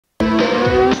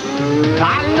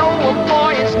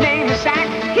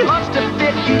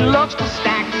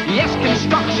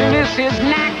That's his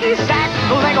knack. He's Zach,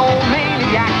 the Lego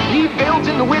maniac. He builds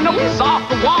in the window, he's off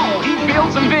the wall. He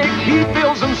builds them big, he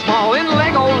builds them small. In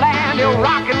Legoland, he'll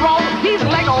rock and roll. He's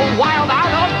Lego wild,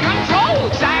 out of control.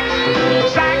 Zach,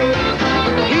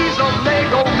 he's a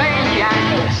Lego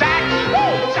maniac. Zach.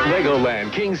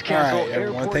 Legoland, King's Castle. All right,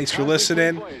 everyone, thanks for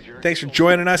listening. Thanks for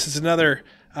joining us. It's another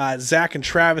Zach and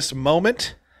Travis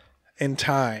moment in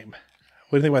time.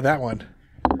 What do you think about that one?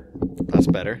 That's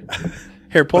better.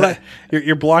 Here, pull that.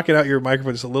 You're blocking out your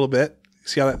microphone just a little bit.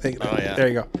 See how that thing? Oh, yeah. There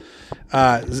you go.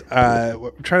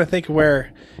 We're trying to think of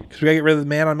where, because we got to get rid of the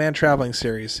man-on-man traveling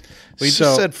series. We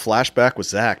just said flashback with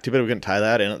Zach. Too bad we couldn't tie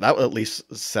that in. That at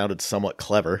least sounded somewhat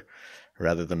clever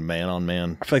rather than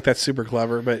man-on-man. I feel like that's super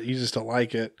clever, but you just don't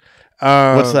like it.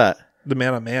 What's that? The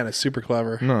man-on-man is super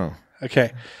clever. No.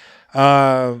 Okay.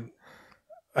 How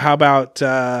about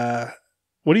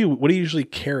what do you usually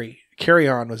carry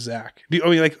on with Zach? Do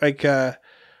you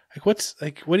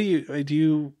do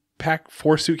you pack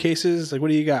 4 suitcases? Like, what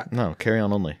do you got? No, carry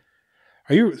on only.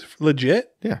 Are you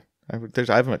legit? Yeah. I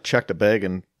haven't checked a bag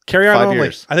in carry on 5 only.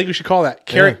 years. I think we should call that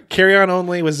carry on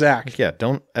only with Zach. Yeah,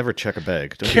 don't ever check a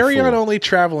bag. Don't carry on only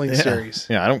traveling series.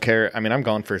 Yeah, I don't care. I mean, I'm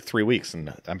gone for 3 weeks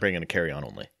and I'm bringing a carry on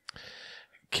only.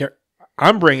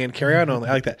 I'm bringing carry on only.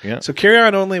 I like that. Yeah. So carry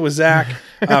on only with Zach,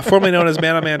 formerly known as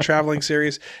Man on Man Traveling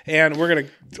Series, and we're gonna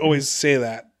always say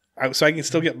that. So I can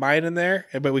still get mine in there,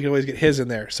 but we can always get his in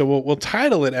there. So we'll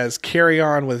title it as Carry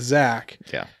On with Zach.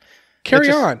 Yeah. Carry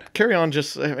on. Carry on.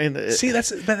 Just, I mean, see,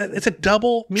 it's a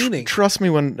double meaning. Trust me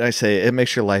when I say it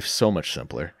makes your life so much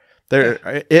simpler.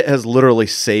 It has literally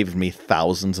saved me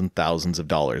thousands and thousands of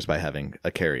dollars by having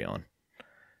a carry on.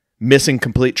 Missing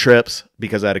complete trips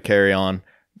because I had a carry on.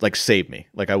 Like, saved me.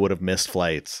 Like, I would have missed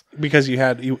flights because you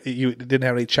didn't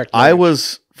have any checked luggage. I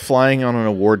was flying on an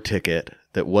award ticket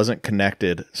that wasn't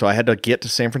connected, so I had to get to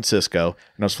San Francisco,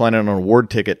 and I was flying on an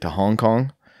award ticket to Hong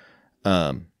Kong.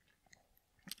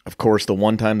 Of course, the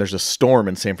one time there's a storm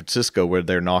in San Francisco where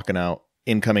they're knocking out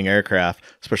incoming aircraft,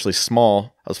 especially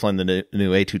small. I was flying the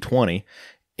new A220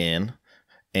 in,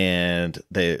 and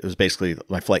it was basically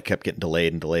my flight kept getting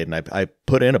delayed, and I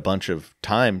put in a bunch of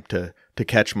time to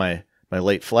catch my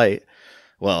late flight.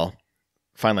 Well,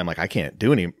 finally I'm like, I can't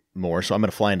do any more, so I'm going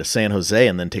to fly into San Jose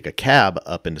and then take a cab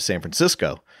up into San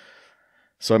Francisco.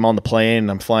 So I'm on the plane,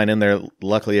 I'm flying in there,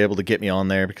 luckily able to get me on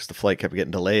there because the flight kept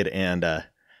getting delayed, and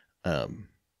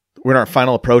we're in our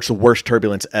final approach, the worst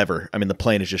turbulence ever. I mean, the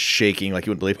plane is just shaking like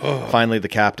you wouldn't believe. Oh. Finally, the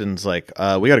captain's like,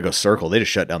 we got to go circle. They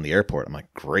just shut down the airport. I'm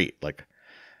like, great. Like,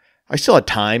 I still had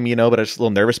time, but I was a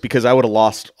little nervous because I would have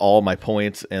lost all my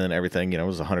points and everything. It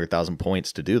was 100,000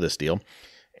 points to do this deal,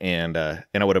 and I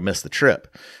would have missed the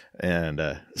trip. And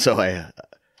so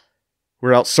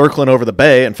we're out circling over the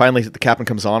bay, and finally the captain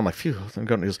comes on. I'm like, phew. He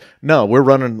goes, no, we're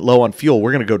running low on fuel.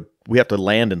 We have to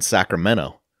land in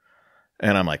Sacramento.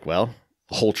 And I'm like, well,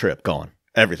 the whole trip gone.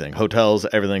 Everything, hotels,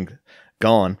 everything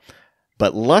gone.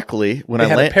 But luckily, when they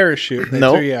had a parachute, they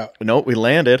threw you out. No, we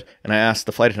landed, and I asked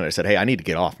the flight attendant. I said, "Hey, I need to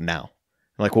get off now."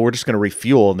 I'm like, "Well, we're just going to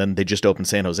refuel, and then they just opened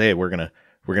San Jose. We're gonna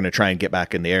try and get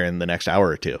back in the air in the next hour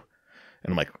or two."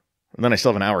 And I'm like, and then I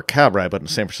still have an hour cab ride, but in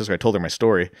San Francisco, I told her my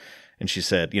story, and she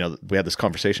said, we had this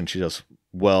conversation. She goes,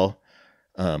 "Well,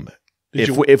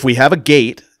 if we have a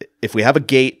gate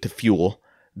to fuel,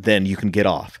 then you can get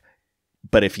off.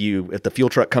 But if the fuel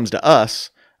truck comes to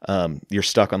us, you're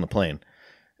stuck on the plane."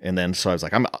 And then, so I was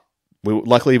like,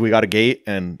 luckily we got a gate,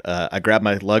 and I grabbed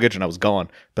my luggage and I was gone.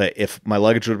 But if my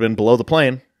luggage would have been below the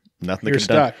plane, nothing could have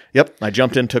done. Yep. I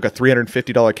jumped in, took a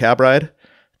 $350 cab ride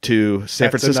to San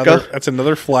Francisco. That's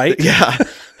another flight. Yeah.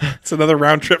 It's another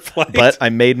round trip flight. But I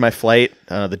made my flight.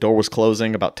 The door was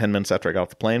closing about 10 minutes after I got off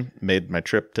the plane. Made my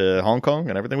trip to Hong Kong,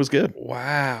 and everything was good.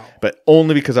 Wow. But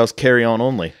only because I was carry on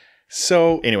only.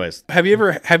 So anyways, have you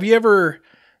ever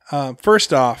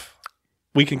first off,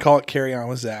 we can call it Carry On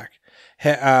with Zach.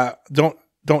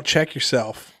 Don't check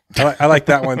yourself. I like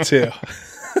that one too.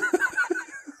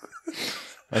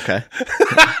 Okay.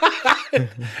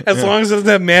 As long as it doesn't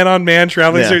have man-on-man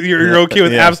traveling, so you're okay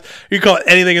with apps. You can call it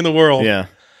anything in the world. Yeah.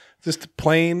 Just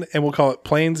plain, and we'll call it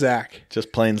plain Zach.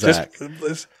 Just plain Zach.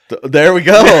 There we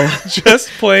go. Just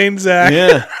plain Zach.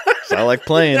 Yeah. So I like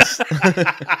planes.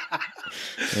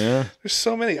 Yeah. There's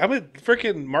so many. I'm a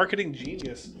freaking marketing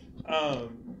genius.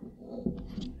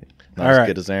 Not as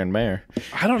good as Aaron Mayer.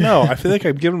 I don't know. I feel like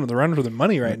I'm giving him the run for the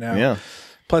money right now. Yeah.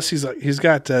 Plus, he's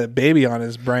got a baby on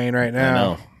his brain right now. I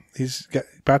know. He's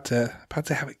about to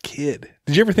have a kid.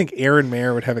 Did you ever think Aaron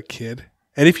Mayer would have a kid?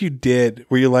 And if you did,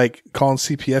 were you like calling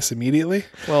CPS immediately?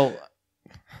 Well,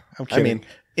 I'm kidding. I mean,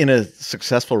 in a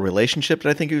successful relationship, did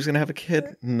I think he was going to have a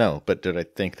kid? No. But did I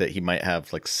think that he might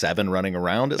have like 7 running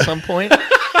around at some point?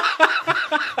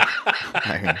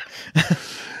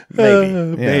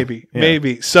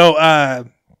 Maybe. So,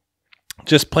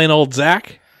 just plain old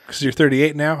Zach, because you're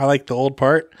 38 now. I like the old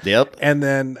part. Yep. And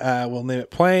then we'll name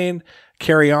it plain.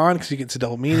 Carry on, because you get a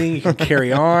double meaning. You can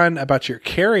carry on about your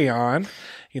carry on.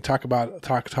 You can talk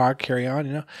about carry on,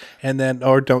 you know, and then,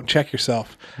 or don't check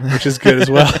yourself, which is good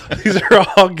as well. These are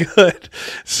all good.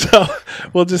 So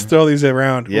we'll just throw these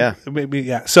around. Yeah. Maybe,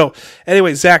 yeah. So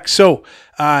anyway, Zach, so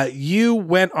you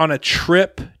went on a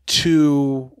trip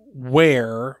to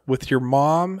where with your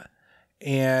mom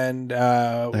and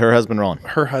her husband,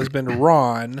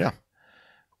 Ron. Yeah.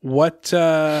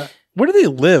 Where do they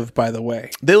live, by the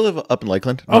way? They live up in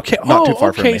Lakeland. Not too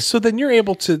far from me. So then you're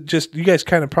able to you guys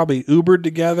kind of probably Ubered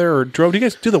together or drove. Do you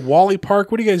guys do the Wally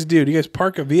Park? What do you guys do? Do you guys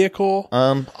park a vehicle?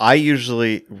 I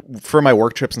usually, for my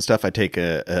work trips and stuff, I take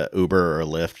a Uber or a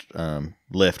Lyft.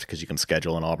 Lyft, because you can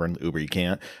schedule in Auburn. Uber, you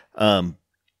can't. And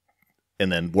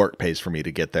then work pays for me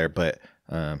to get there. But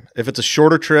if it's a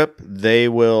shorter trip,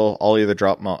 I'll either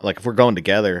drop them off. Like if we're going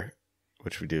together,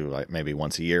 which we do like maybe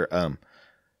once a year,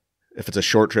 if it's a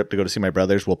short trip to go to see my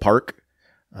brothers, we'll park.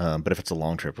 But if it's a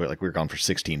long trip, we're gone for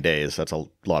 16 days. That's a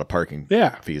lot of parking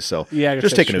fees. So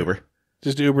just take an Uber.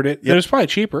 Just Ubered it. Yep. It was probably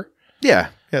cheaper. Yeah.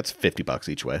 It's $50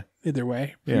 each way. Either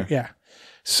way. Yeah.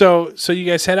 So you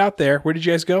guys head out there. Where did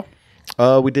you guys go?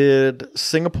 We did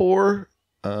Singapore,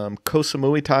 Koh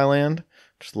Samui, Thailand,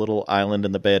 just a little island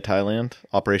in the Bay of Thailand.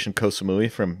 Operation Koh Samui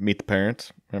from Meet the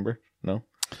Parents. Remember? No?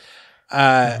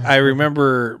 I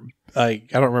remember... I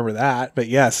don't remember that, but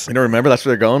yes. You don't remember? That's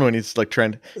where they're going when he's like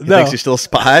he thinks he's still a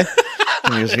spy.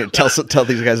 And he was going to tell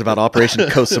these guys about Operation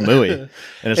Koh Samui.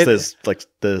 And it's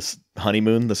this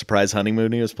honeymoon, the surprise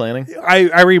honeymoon he was planning.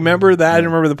 I remember that. I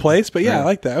didn't remember the place, but I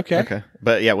like that. Okay.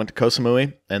 But yeah, went to Koh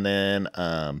Samui and then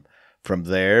from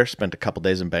there spent a couple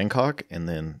days in Bangkok and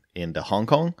then into Hong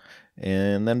Kong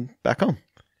and then back home.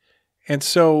 And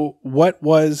so what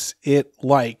was it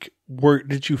like?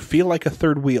 Did you feel like a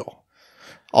third wheel?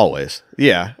 Always.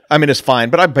 Yeah. I mean, it's fine,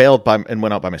 but I bailed and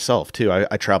went out by myself too.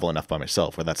 I travel enough by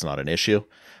myself where that's not an issue.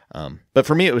 But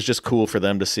for me, it was just cool for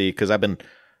them to see, because I've been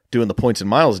doing the points and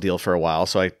miles deal for a while.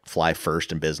 So I fly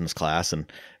first in business class,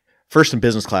 and first in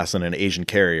business class in an Asian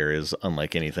carrier is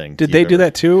unlike anything. Did they do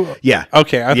that too? Yeah.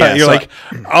 Okay. I thought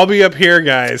you're I'll be up here,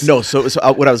 guys. No. So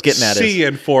what I was getting at is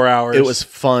in 4 hours. It was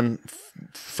fun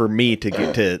for me to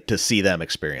get to see them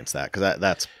experience that, because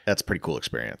that's a pretty cool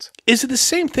experience. Is it the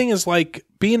same thing as like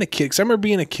being a kid? Because I remember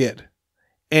being a kid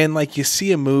and like you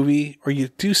see a movie or you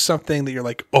do something that you're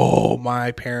like, oh,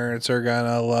 my parents are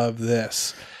gonna love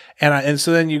this, and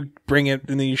so then you bring it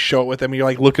and then you show it with them and you're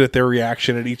like looking at their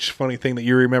reaction at each funny thing that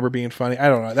you remember being funny. I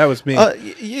don't know. That was me.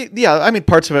 Yeah, I mean,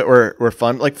 parts of it were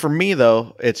fun. Like for me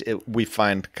though, we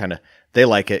find kind of. They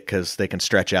like it because they can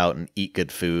stretch out and eat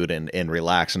good food and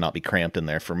relax and not be cramped in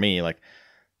there. For me, like,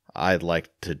 I'd like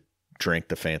to drink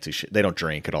the fancy shit. They don't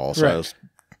drink at all, so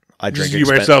I drink. You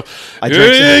myself. I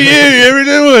drink. Every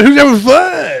day, who's having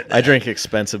fun? I drink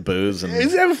expensive booze and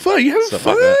who's having fun? You having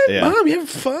fun, like yeah. Mom? You having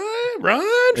fun,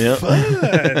 Ron? Yep.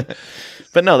 Fun.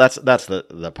 But no, that's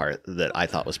the part that I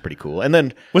thought was pretty cool. And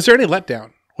then, was there any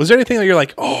letdown? Was there anything that you're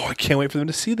like, oh, I can't wait for them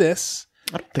to see this?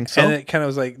 I don't think so. And it kind of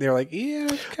was like, they're like, yeah.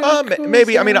 Cool,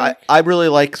 maybe. I mean, I really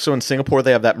like, so in Singapore,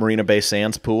 they have that Marina Bay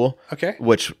Sands pool. Okay.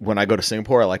 Which when I go to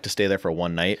Singapore, I like to stay there for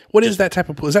one night. What is that type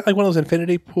of pool? Is that like one of those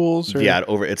infinity pools? Or? Yeah,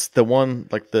 it's the one,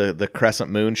 like the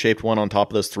crescent moon shaped one on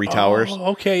top of those three towers. Oh,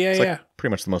 okay. Yeah, it's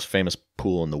pretty much the most famous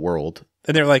pool in the world.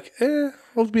 And they're like,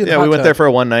 we'll be in the Yeah, hot we went tub. there for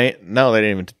a one night. No, they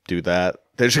didn't even do that.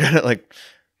 They just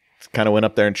kind of went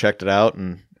up there and checked it out,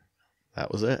 and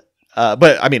that was it.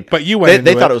 But I mean, you went.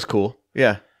 They thought it was cool.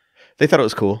 Yeah. They thought it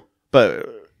was cool, but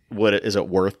is it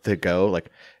worth to go? Like,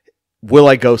 will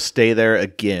I go stay there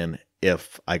again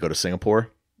if I go to Singapore?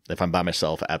 If I'm by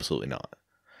myself, absolutely not.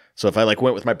 So if I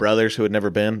went with my brothers who had never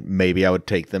been, maybe I would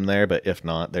take them there. But if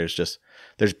not, there's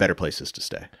better places to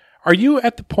stay. Are you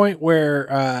at the point where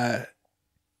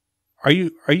are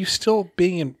you still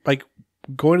being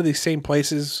going to these same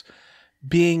places,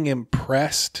 being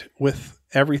impressed with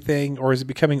everything, or is it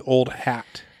becoming old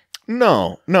hat?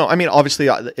 No. I mean, obviously,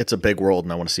 it's a big world,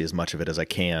 and I want to see as much of it as I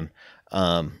can.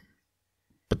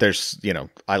 But there's,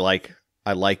 I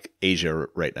like Asia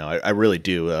right now. I really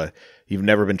do. You've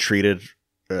never been treated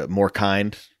more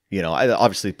kind.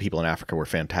 Obviously, people in Africa were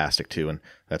fantastic too, and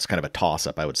that's kind of a toss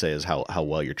up. I would say is how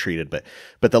well you're treated.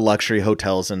 But the luxury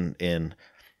hotels in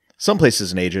some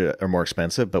places in Asia are more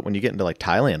expensive. But when you get into like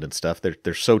Thailand and stuff,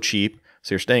 they're so cheap.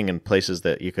 So you're staying in places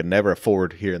that you could never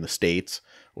afford here in the States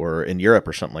or in Europe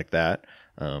or something like that.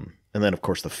 And then, of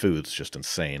course, the food's just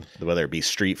insane, whether it be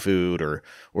street food or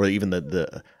even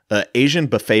the Asian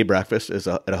buffet breakfast is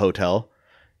at a hotel.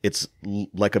 it's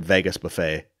like a Vegas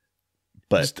buffet,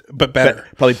 but better.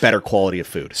 Probably better quality of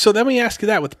food. So let me ask you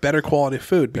that with better quality of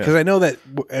food, because I know that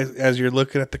as you're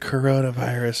looking at the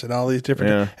coronavirus and all these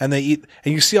different, and they eat,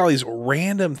 and you see all these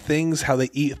random things, how they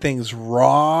eat things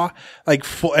raw, like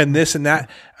and this and that,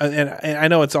 and I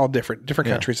know it's all different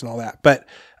countries and all that, but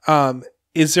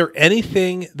is there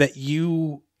anything that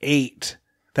you ate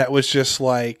that was just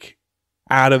like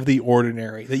out of the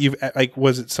ordinary that you've like?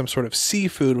 Was it some sort of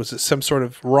seafood? Was it some sort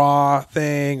of raw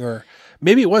thing, or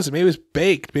maybe it wasn't? Maybe it was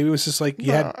baked. Maybe it was just like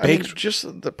you had baked. I mean, just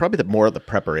probably more of the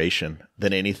preparation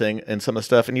than anything, and some of the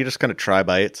stuff, and you just kind of try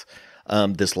bites.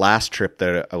 This last trip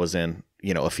that I was in,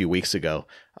 a few weeks ago,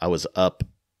 I was up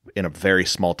in a very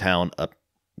small town up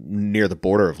near the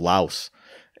border of Laos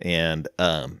and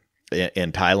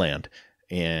in Thailand.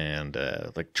 And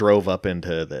like drove up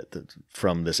into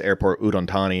from this airport Udon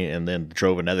Thani, and then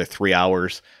drove another 3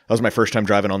 hours. That was my first time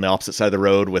driving on the opposite side of the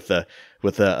road with the.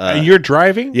 You're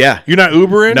driving? Yeah, you're not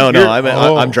Ubering? No,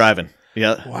 I'm driving.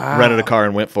 Yeah, wow. Rented a car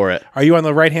and went for it. Are you on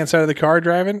the right hand side of the car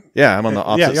driving? Yeah, I'm on the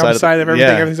opposite you're on the side of everything.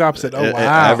 Yeah. Everything's opposite. Oh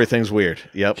wow, everything's weird.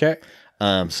 Yep. Okay.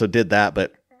 So did that,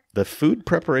 but the food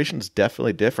preparation is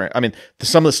definitely different. I mean,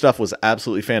 some of the stuff was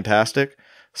absolutely fantastic.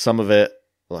 Some of it,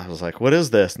 I was like, what is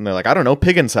this? And they're like, I don't know,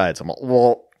 pig insides. I'm like,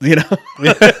 well, yeah.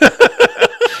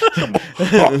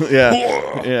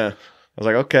 I was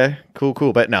like, okay,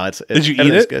 cool. But no, did you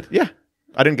eat it? Good. Yeah.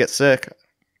 I didn't get sick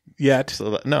yet. So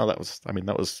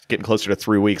that was getting closer to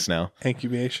 3 weeks now.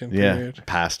 Incubation period. Yeah.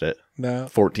 Past it. No.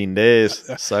 14 days,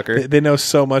 sucker. They know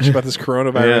so much about this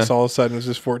coronavirus. All of a sudden, it's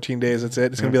just 14 days. That's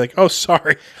it. It's going to be like, oh,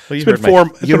 sorry. Well, you heard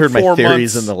my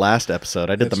theories in the last episode.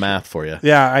 I did the math for you.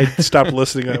 Yeah, I stopped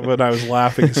listening when I was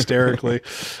laughing hysterically.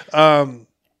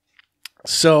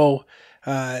 So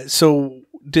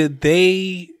did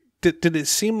it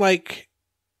seem like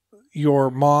your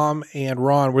mom and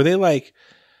Ron, were they like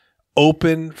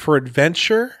open for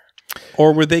adventure?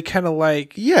 Or were they kind of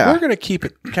like, we're going to keep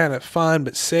it kind of fun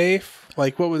but safe?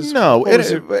 Like, what was? No,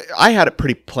 I had it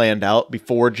pretty planned out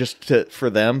before, just for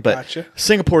them. But gotcha.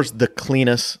 Singapore's the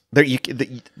cleanest.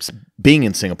 Being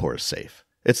in Singapore is safe.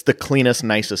 It's the cleanest,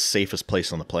 nicest, safest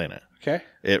place on the planet. Okay,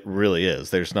 it really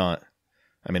is. There's not.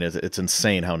 I mean, it's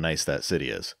insane how nice that city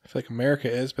is. I feel like America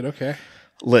is, but okay.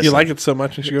 Listen, you like it so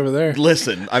much, you should go over there.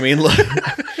 Listen, I mean, look.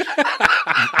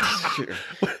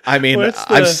 I mean,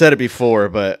 I've said it before,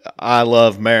 but I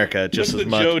love America just as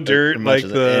much, Joe Dirt, as much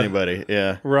like as anybody.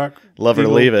 Yeah, rock, love it or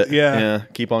leave it. Yeah,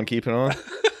 keep on keeping on.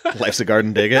 Life's a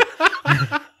garden, dig it.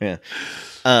 Yeah,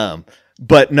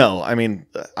 but no, I mean,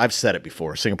 I've said it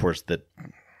before. Singapore's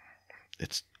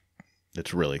it's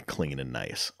really clean and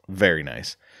nice, very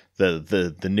nice.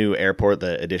 The new airport,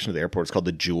 the addition to the airport, is called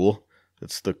the Jewel.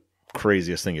 It's the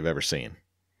craziest thing you've ever seen.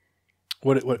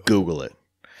 What? Google it.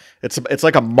 It's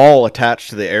like a mall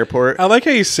attached to the airport. I like how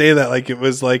you say that like it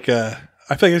was like I feel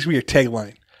like this should be your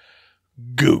tagline.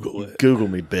 Google it. Google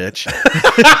me, bitch.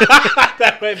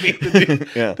 That might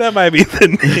be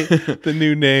the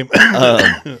new name.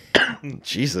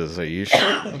 Jesus,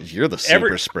 you're the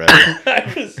super spreader.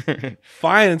 I was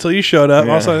fine until you showed up.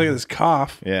 Yeah. Also, I got this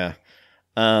cough. Yeah.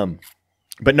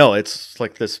 But no, it's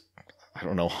like this, I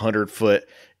don't know, 100-foot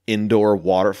indoor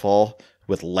waterfall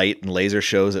with light and laser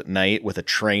shows at night, with a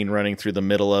train running through the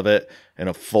middle of it, and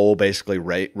a full, basically,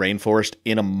 rainforest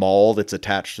in a mall that's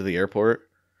attached to the airport.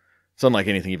 It's unlike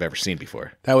anything you've ever seen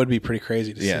before. That would be pretty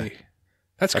crazy to see.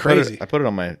 That's crazy. I put it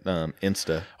on my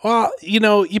Insta. Well,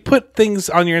 you put things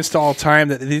on your Insta all the time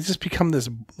that they just become this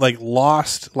like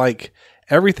lost, like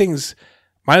everything's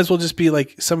might as well just be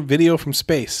like some video from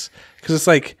space, because it's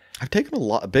like I've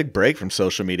taken a big break from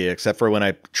social media, except for when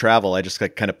I travel. I just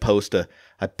like kind of post a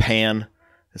pan,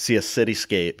 see a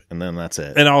cityscape, and then that's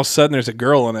it. And all of a sudden, there's a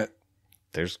girl in it.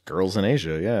 There's girls in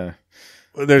Asia, yeah.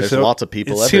 There's lots of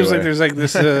people. It seems like there's like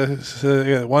this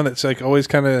one that's like always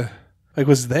kind of like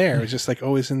was there. It's just like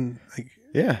always in like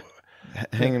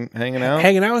hanging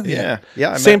out, with you.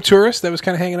 Yeah. Same tourist that was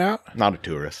kind of hanging out. Not a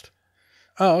tourist.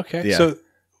 Oh, okay. Yeah. So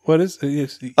what is? We're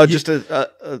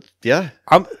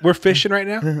fishing right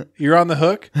now. You're on the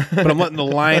hook, but I'm letting the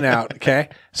line out. Okay.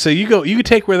 So you go. You can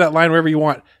take that line wherever you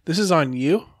want. This is on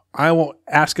you. I won't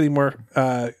ask any more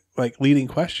like leading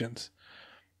questions.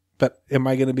 But am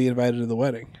I going to be invited to the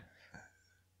wedding?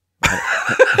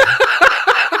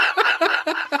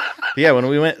 Yeah, when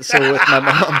we went, with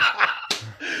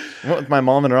my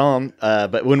mom and Ron.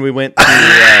 But when we went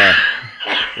to,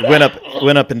 went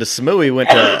up into Samui, went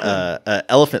to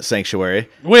elephant sanctuary.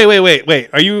 Wait!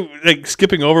 Are you like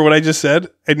skipping over what I just said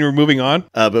and you're moving on?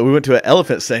 But we went to an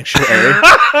elephant sanctuary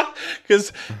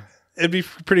because it'd be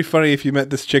pretty funny if you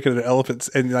met this chick at an elephant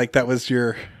and like that was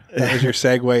your. That was your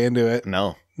segue into it.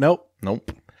 No. Nope.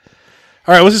 Nope.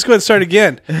 All right, let's just go ahead and start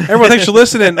again. Everyone, thanks for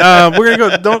listening. We're gonna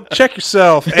go. Don't check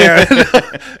yourself. And,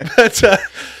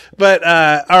 but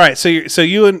all right. So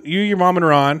your mom and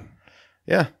Ron,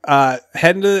 Yeah.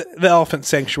 heading to the elephant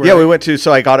sanctuary. Yeah, we went to.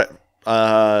 So I got it.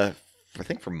 I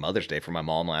think for Mother's Day for my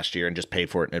mom last year, and just paid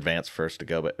for it in advance first to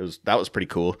go. But that was pretty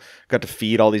cool. Got to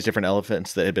feed all these different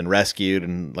elephants that had been rescued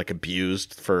and like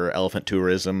abused for elephant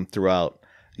tourism throughout,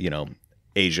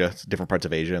 Asia, different parts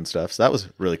of Asia and stuff. So that was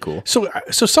really cool. So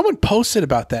someone posted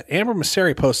about that. Amber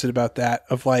Masseri posted about that,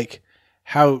 of like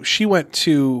how she went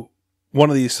to one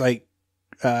of these, like,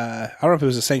 I don't know if it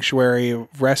was a sanctuary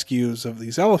of rescues of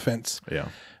these elephants. Yeah.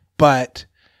 But,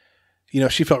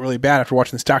 she felt really bad after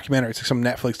watching this documentary. It's like some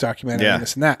Netflix documentary and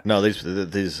this and that. No,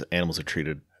 these animals are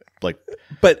treated like.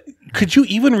 But could you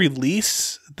even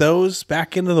release those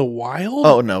back into the wild?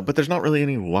 Oh, no, but there's not really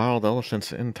any wild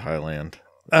elephants in Thailand.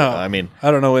 Oh, I mean,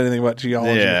 I don't know anything about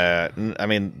geology. Yeah, I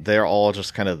mean, they're all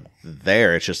just kind of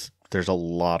there. It's just there's a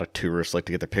lot of tourists like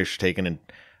to get their pictures taken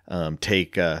and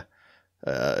take ride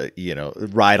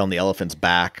on the elephant's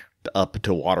back up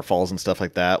to waterfalls and stuff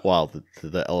like that, while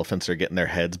the elephants are getting their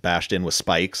heads bashed in with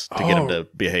spikes to get them to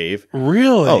behave.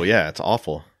 Really? Oh yeah, it's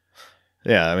awful.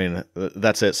 Yeah, I mean,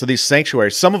 that's it. So these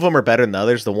sanctuaries, some of them are better than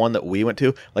others. The one that we went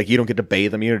to, like, you don't get to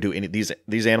bathe them. You don't do any.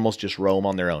 These animals just roam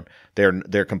on their own.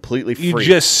 They're completely free. You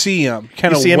just see them,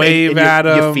 kind of see 'em wave and at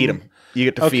them. You feed them. You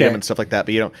get to feed them and stuff like that.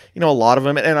 But you don't, a lot of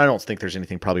them, and I don't think there's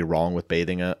anything probably wrong with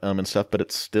bathing them and stuff, but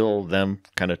it's still them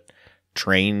kind of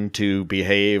trained to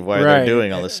behave while they're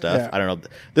doing all this stuff. Yeah. I don't know.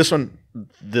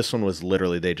 This one was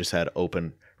literally, they just had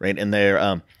open reign, and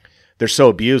they're so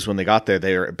abused when they got there.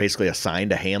 They're basically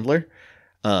assigned a handler.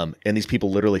 And these people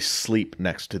literally sleep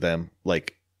next to them,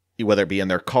 like whether it be in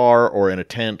their car or in a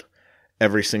tent,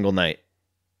 every single night.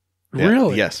 Yeah,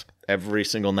 really? Yes, every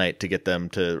single night, to get them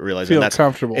to realize Feel that's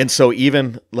comfortable. And so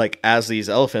even like as these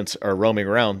elephants are roaming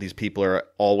around, these people are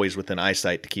always within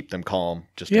eyesight to keep them calm,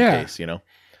 just in case,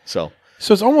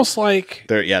 So it's almost like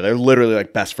they're literally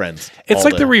like best friends. It's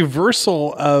like the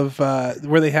reversal of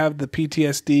where they have the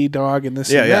PTSD dog and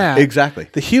this and that. Yeah, exactly.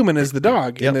 The human is the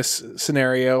dog in this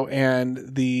scenario,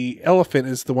 and the elephant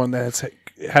is the one that's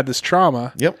had this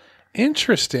trauma. Yep.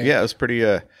 Interesting. Yeah, it was pretty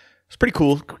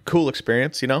cool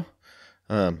experience, so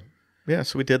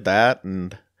we did that,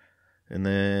 and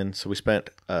then so we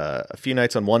spent a few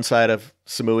nights on one side of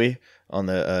Samui on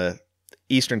the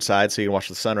eastern side, so you can watch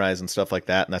the sunrise and stuff like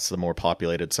that, and that's the more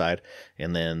populated side.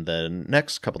 And then the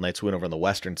next couple nights we went over on the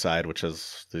western side, which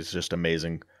is there's just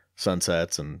amazing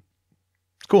sunsets, and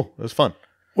it's cool. It was fun.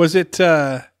 Was it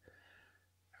I'm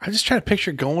just trying to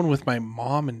picture going with my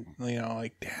mom and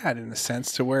like dad, in a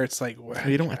sense, to where it's like, well,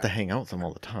 you don't have to hang out with them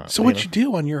all the time. So what'd you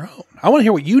do on your own? I want to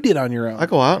hear what you did on your own. I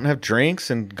go out and have drinks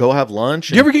and go have lunch.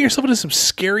 Did you ever get yourself into some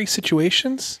scary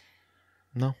situations?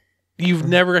 No. You've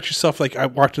never got yourself like, I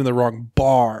walked into the wrong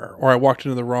bar, or I walked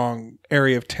into the wrong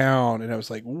area of town, and I was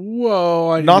like,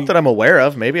 whoa. Not that I'm aware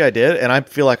of. Maybe I did, and I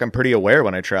feel like I'm pretty aware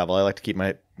when I travel. I like to keep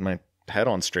my head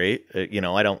on straight. I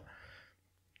don't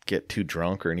get too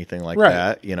drunk or anything like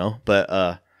that,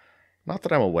 but not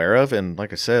that I'm aware of. And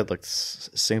like I said, like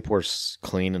Singapore's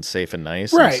clean and safe and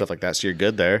nice and stuff like that, so you're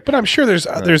good there. But I'm sure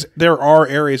there are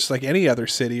areas like any other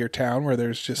city or town where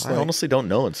there's just I honestly don't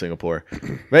know in Singapore.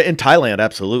 Right, in Thailand,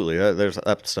 absolutely. There's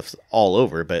that stuff all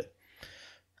over, but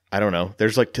I don't know.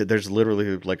 There's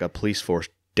literally like a police force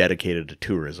dedicated to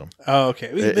tourism. Oh, okay.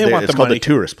 They want it's the called money. the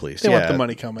tourist police. They want the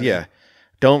money coming. Yeah.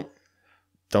 Don't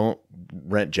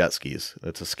rent jet skis.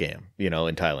 That's a scam, in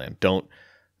Thailand.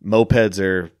 Mopeds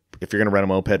are, if you're going to rent a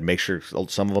moped, make sure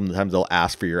some of them, sometimes they'll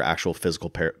ask for your actual physical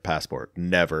passport.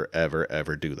 Never, ever,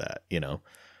 ever do that,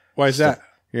 Why is that?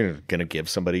 You're going to give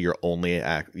somebody the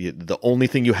only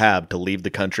thing you have to leave the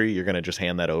country, you're going to just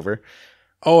hand that over.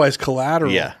 Oh, as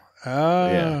collateral. Yeah. Oh.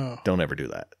 Yeah. Don't ever do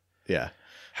that. Yeah.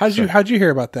 How'd you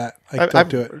hear about that? Like, I've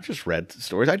do it. just read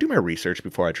stories. I do my research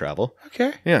before I travel.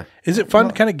 Okay. Yeah. Is it fun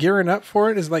kind of gearing up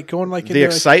for it? Is like going like the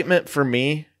excitement for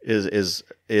me is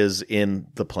in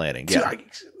the planning. Yeah.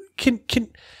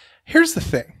 Here's the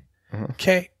thing.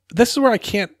 Okay. This is where I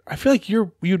feel like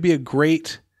you'd be a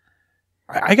great,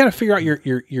 I got to figure out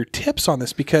your tips on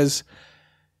this, because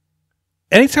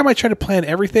anytime I try to plan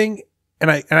everything and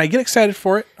I get excited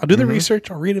for it, I'll do the research,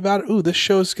 I'll read about it. Ooh, this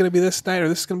show's going to be this night, or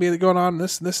this is going to be going on,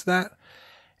 this, that.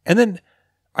 And then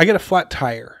I get a flat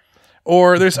tire,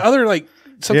 or there's other like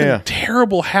something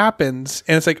terrible happens,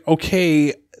 and it's like,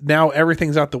 okay, now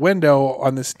everything's out the window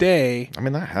on this day. I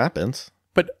mean, that happens.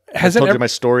 But I told you my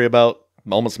story about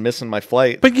almost missing my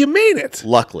flight. But you made it.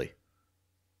 Luckily.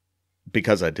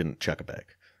 Because I didn't check a bag.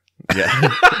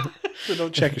 Yeah. So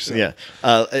don't check yourself.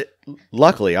 Yeah.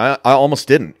 Luckily, I almost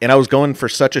didn't. And I was going for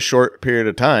such a short period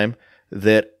of time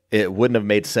that it wouldn't have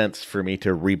made sense for me to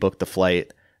rebook the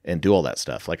flight and do all that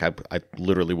stuff. Like I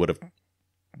literally would have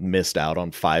missed out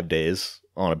on 5 days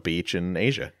on a beach in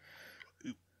Asia.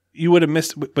 You would have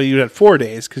missed, but you had 4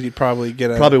 days because you'd probably get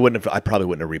a... I probably wouldn't have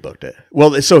rebooked it.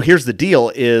 Well, so here's the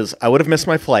deal is I would have missed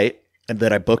my flight and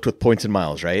that I booked with points and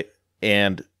miles, right?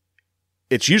 And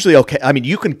it's usually okay. I mean,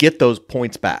 you can get those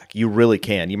points back. You really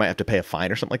can. You might have to pay a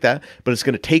fine or something like that, but it's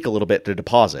going to take a little bit to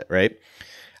deposit, right?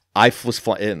 I was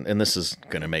flying, and this isn't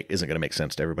going to make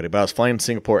sense to everybody, but I was flying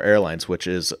Singapore Airlines, which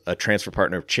is a transfer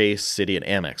partner of Chase, Citi, and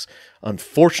Amex.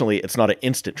 Unfortunately, it's not an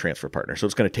instant transfer partner, so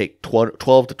it's going to take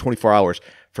 12 to 24 hours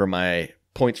for my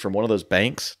points from one of those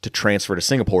banks to transfer to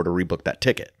Singapore to rebook that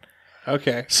ticket.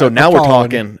 Okay. So now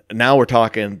we're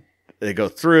talking. They go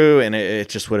through, and it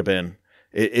just would have been.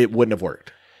 It wouldn't have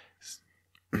worked.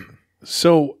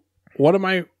 So one of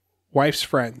my wife's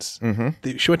friends,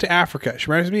 she went to Africa.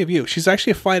 She reminds me of you. She's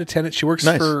actually a flight attendant. She works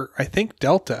for, I think,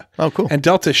 Delta. Oh, cool. And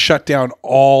Delta shut down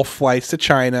all flights to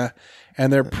China,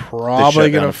 and they're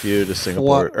probably going to a few to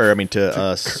Singapore,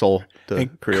 to Seoul, to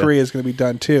Korea. Korea's going to be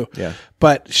done too. Yeah.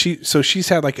 But she's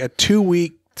had like a 2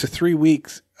 week to 3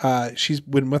 weeks. She's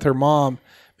been with her mom,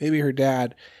 maybe her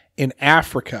dad, in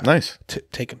Africa. Nice.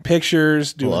 Taking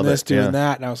pictures, doing this, doing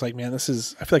that. And I was like, man, I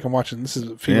feel like I'm watching, this is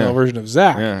a female version of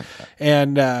Zach. Yeah.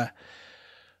 And,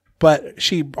 but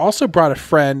she also brought a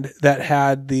friend that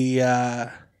had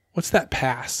the, what's that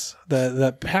pass?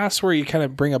 The pass where you kind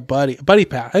of bring a buddy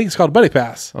pass. I think it's called a buddy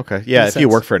pass. Okay. Yeah. If you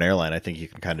work for an airline, I think you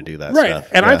can kind of do that stuff.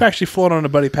 And I've actually flown on a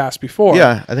buddy pass before.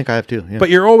 Yeah. I think I have too. Yeah. But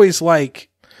you're always like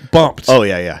bumped. Oh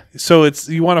yeah. Yeah. So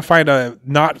you want to find a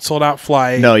not sold out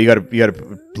flight. No, you got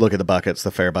to look at the buckets,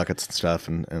 the fare buckets and stuff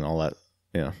and all that.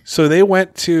 Yeah. So they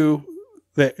went to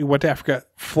Africa,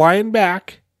 flying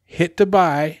back, hit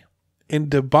Dubai. In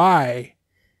Dubai,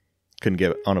 couldn't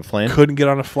get on a plane. Couldn't get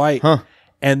on a flight. Huh.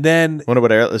 And then wonder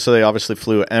what so they obviously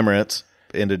flew Emirates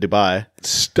into Dubai.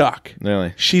 Stuck.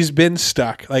 Really? She's been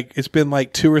stuck. Like it's been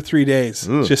like 2 or 3 days.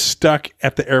 Ooh. Just stuck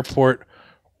at the airport.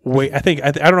 Wait, I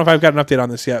don't know if I've got an update on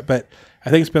this yet, but I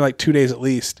think it's been like 2 days at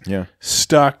least. Yeah.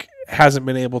 Stuck. Hasn't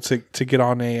been able to get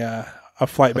on a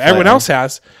flight. But everyone else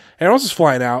has. Everyone else is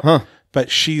flying out. Huh. But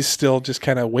she's still just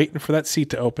kind of waiting for that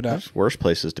seat to open up. There's worse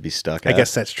places to be stuck I at.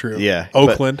 guess that's true. Yeah.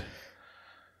 Oakland.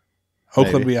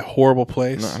 Oakland would be a horrible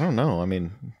place. No, I don't know. I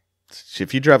mean,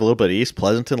 if you drive a little bit east,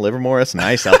 Pleasanton, Livermore, it's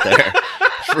nice out there.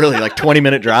 It's really like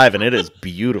 20-minute drive, and it is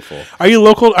beautiful. Are you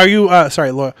local? Are you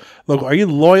local? Are you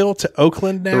loyal to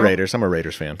Oakland now? The Raiders. I'm a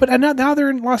Raiders fan. But now they're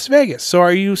in Las Vegas. So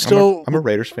are you still? I'm a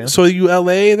Raiders fan. So you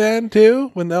LA then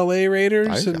too? When the LA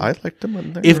Raiders? I liked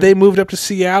them. If they moved up to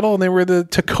Seattle and they were the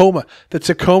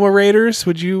Tacoma Raiders,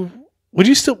 would you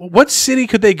still? What city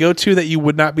could they go to that you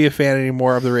would not be a fan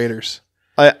anymore of the Raiders?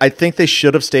 I think they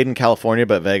should have stayed in California,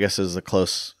 but Vegas is a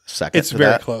close second. It's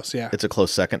very close. Yeah, it's a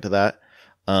close second to that.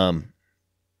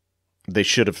 They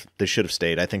should have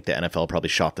stayed. I think the NFL probably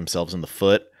shot themselves in the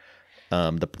foot.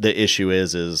 The issue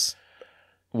is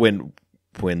when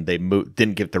they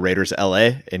didn't give the Raiders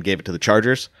LA and gave it to the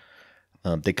Chargers,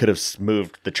 they could have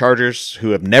moved the Chargers, who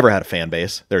have never had a fan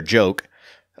base. They're a joke.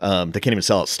 They can't even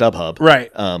sell at StubHub.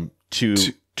 Right.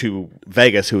 To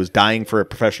Vegas, who is dying for a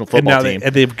professional football team.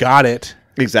 And they've got it.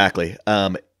 Exactly.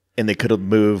 And they could have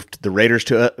moved the Raiders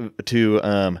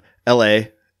to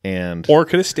L.A. or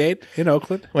could have stayed in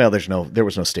Oakland. Well, there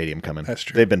was no stadium coming. That's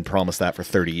true. They've been promised that for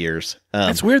 30 years.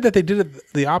 It's weird that they did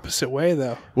it the opposite way,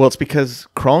 though. Well, it's because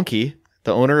Kroenke,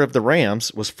 the owner of the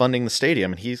Rams, was funding the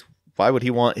stadium, and why would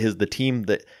he want the team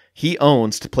that he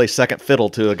owns to play second fiddle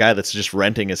to a guy that's just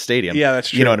renting his stadium? Yeah, that's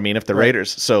true. You know what I mean? If the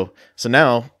Raiders, so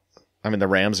now, I mean, the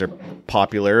Rams are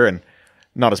popular and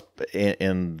not as,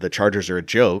 and the Chargers are a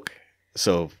joke.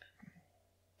 So,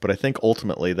 but I think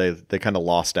ultimately they kind of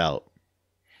lost out.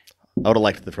 I would have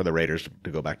liked for the Raiders to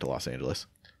go back to Los Angeles.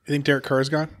 You think Derek Carr's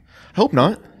gone? I hope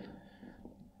not.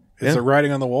 It's a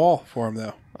writing on the wall for him,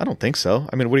 though. I don't think so.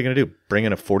 I mean, what are you going to do? Bring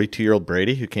in a 42-year-old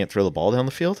Brady who can't throw the ball down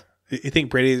the field? You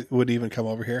think Brady would even come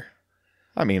over here?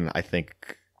 I mean,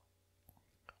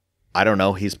 I don't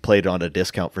know. He's played on a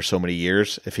discount for so many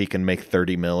years. If he can make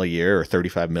 $30 million a year or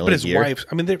 $35 million a year. But his wife,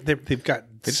 I mean, they've got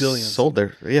zillions. Sold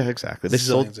their, yeah, exactly. They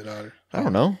zillions of dollars. I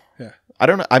don't know. Yeah. I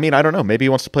don't know. I mean, I don't know. Maybe he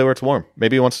wants to play where it's warm.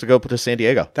 Maybe he wants to go to San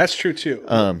Diego. That's true too.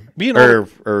 Being older,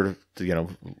 or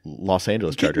Los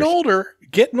Angeles Chargers.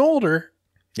 Getting older.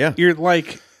 Yeah. You're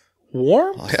like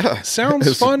warm. Yeah.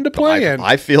 Sounds fun to play in.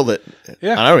 I feel that.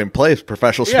 Yeah. I don't even play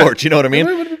professional sports. You know what I mean?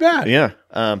 It wouldn't be bad. Yeah.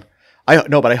 But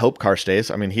I hope Carr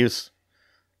stays. I mean, he was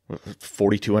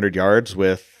 4,200 yards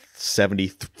with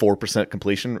 74%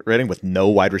 completion rating with no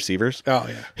wide receivers. Oh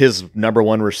yeah. His number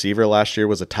one receiver last year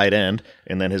was a tight end,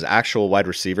 and then his actual wide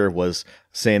receiver was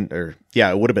it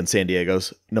would have been San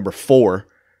Diego's number 4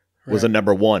 was a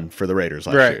number 1 for the Raiders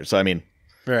last year. So I mean,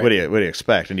 what do you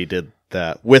expect? And he did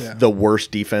that with the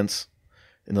worst defense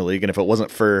in the league. And if it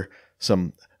wasn't for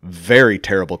some very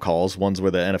terrible calls, ones where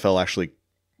the NFL actually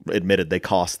admitted they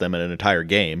cost them an entire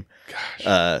game,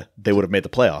 they would have made the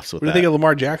playoffs with What do you think of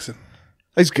Lamar Jackson?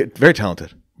 He's good, very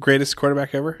talented. Greatest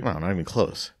quarterback ever? No, not even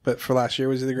close. But for last year,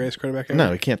 was he the greatest quarterback ever?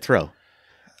 No, he can't throw.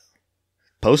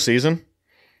 Postseason?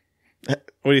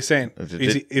 What are you saying?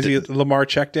 Is he Lamar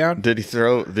check down? Did he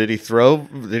throw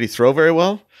very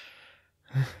well?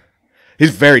 He's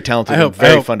very talented and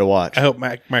very fun to watch. I hope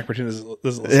Mike Martinez doesn't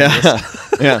listen to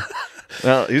this. Yeah.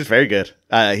 No, he's very good.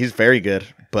 He's very good,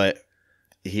 but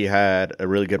he had a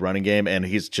really good running game, and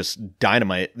he's just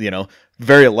dynamite,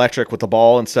 very electric with the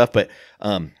ball and stuff, but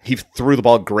he threw the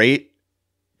ball great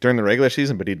during the regular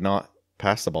season, but he did not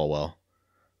pass the ball well.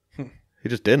 He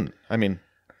just didn't. I mean...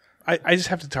 I just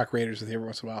have to talk Raiders with you every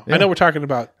once in a while. Yeah. I know we're talking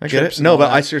about I get it. No, but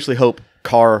I seriously hope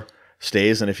Carr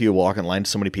stays, and if you walk in line,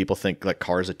 so many people think like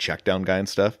Carr's a check down guy and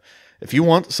stuff. If you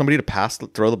want somebody to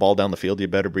throw the ball down the field, you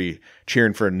better be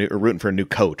cheering for rooting for a new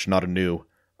coach, not a new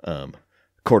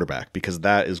quarterback, because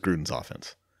that is Gruden's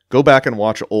offense. Go back and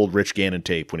watch old Rich Gannon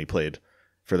tape when he played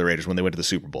for the Raiders when they went to the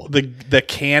Super Bowl. The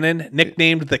Cannon,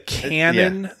 nicknamed the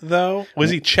Cannon, though?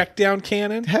 Was he check down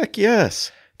Cannon? Heck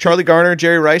yes. Charlie Garner,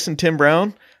 Jerry Rice, and Tim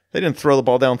Brown. They didn't throw the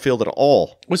ball downfield at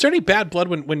all. Was there any bad blood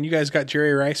when you guys got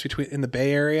Jerry Rice in the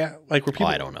Bay Area? Like were people?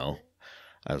 I don't know.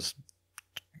 I was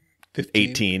 15?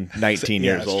 18, 19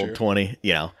 years old, true. 20.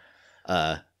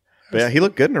 But yeah, he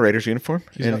looked good in a Raiders uniform.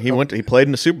 And he played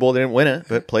in the Super Bowl. They didn't win it,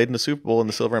 but played in the Super Bowl in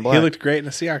the silver and black. He looked great in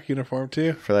a Seahawks uniform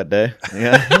too. For that day.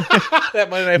 Yeah. That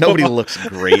Monday Night Nobody Football. looks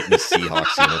great in a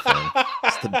Seahawks uniform.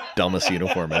 It's the dumbest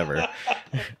uniform ever.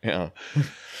 Yeah.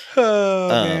 Oh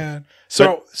man.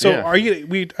 So are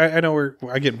you? I know we're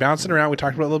again bouncing around. We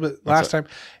talked about it a little bit last time.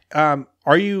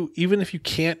 Are you, even if you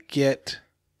can't get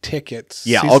tickets?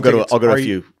 Yeah, I'll go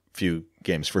to a few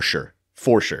games for sure.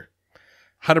 100%.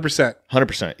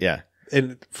 100%. Yeah.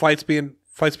 And flights being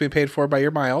paid for by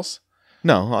your miles.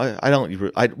 No, I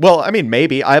don't. Well, I mean,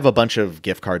 maybe I have a bunch of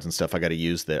gift cards and stuff I got to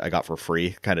use that I got for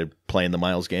free, kind of playing the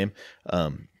miles game,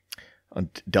 on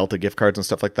Delta gift cards and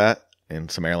stuff like that,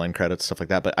 and some airline credits, stuff like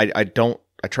that. But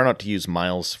I try not to use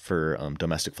miles for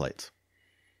domestic flights.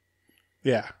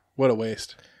 Yeah, what a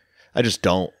waste. I just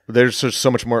don't. There's just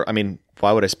so much more. I mean,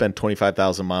 why would I spend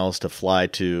 25,000 miles to fly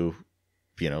to,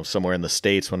 somewhere in the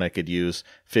States when I could use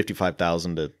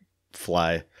 55,000 to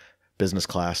fly business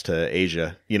class to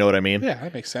Asia? You know what I mean? Yeah,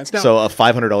 that makes sense. Now, so a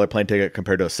 $500 plane ticket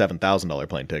compared to a $7,000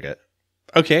 plane ticket.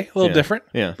 Okay, a little different.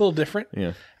 Yeah, a little different.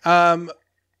 Yeah.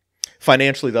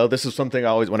 Financially, though, this is something I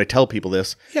always, when I tell people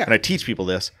this, and I teach people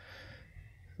this,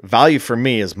 value for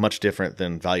me is much different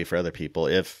than value for other people.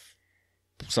 If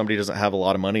somebody doesn't have a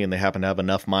lot of money and they happen to have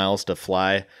enough miles to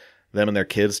fly them and their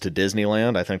kids to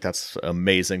Disneyland, I think that's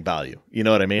amazing value. You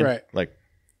know what I mean? Right. Like,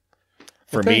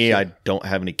 for me, I don't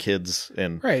have any kids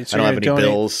and so I don't have any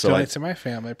bills. So donate to my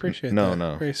family. I appreciate that.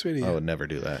 No. Very sweet of you. I would never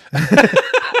do that.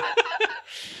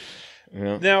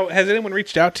 Now, has anyone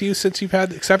reached out to you since you've had,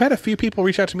 because I've had a few people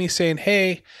reach out to me saying,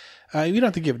 hey, you don't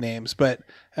have to give names, but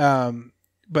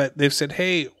they've said,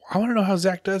 hey, I want to know how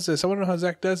Zach does this. I want to know how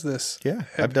Zach does this. Yeah,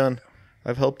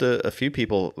 I've helped a few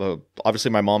people.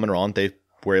 Obviously, my mom and Ron, they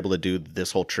were able to do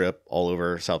this whole trip all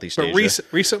over Southeast Asia.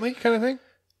 But recently kind of thing?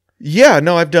 Yeah,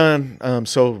 no, I've done,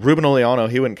 so Ruben Oleano,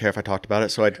 he wouldn't care if I talked about it.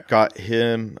 So I got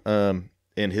him and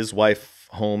his wife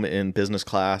home in business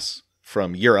class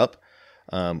from Europe,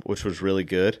 which was really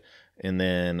good. And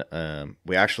then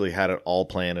we actually had it all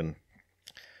planned, and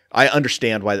I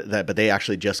understand why that, but they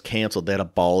actually just canceled. They had a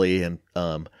Bali and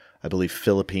I believe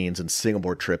Philippines and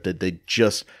Singapore trip that they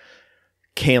just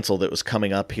canceled. It was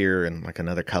coming up here in like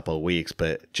another couple of weeks,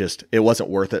 but just it wasn't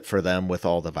worth it for them with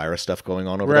all the virus stuff going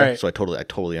on over there. So I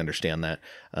totally understand that.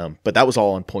 But that was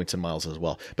all on points and miles as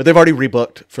well. But they've already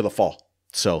rebooked for the fall,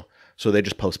 so they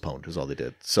just postponed is all they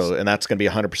did. So and that's going to be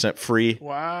 100% free.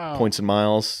 Wow. Points and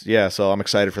miles. Yeah. So I'm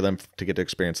excited for them to get to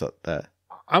experience that.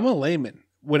 I'm a layman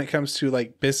when it comes to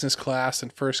like business class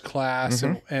and first class,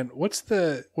 and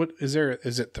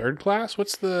is it third class?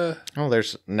 What's the? Oh,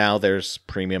 there's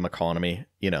premium economy,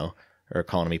 or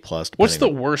economy plus. What's the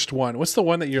worst one? What's the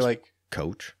one that you're like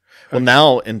coach? Well,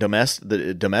 now in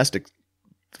domestic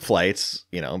flights,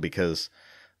 because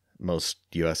most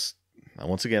U.S.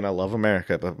 Once again, I love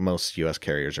America, but most U.S.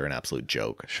 carriers are an absolute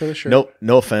joke. Show the shirt.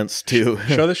 No offense to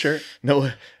show the shirt.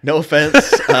 No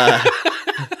offense.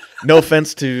 No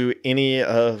offense to any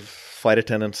of flight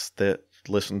attendants that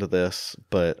listen to this,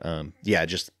 but yeah,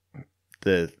 just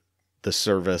the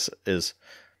service is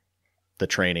the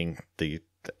training, the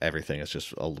everything is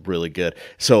just really good.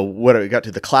 So what I got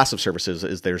to the class of services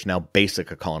is there's now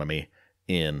basic economy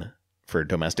for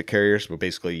domestic carriers, but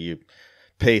basically you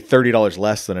pay $30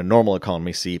 less than a normal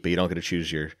economy seat, but you don't get to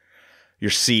choose your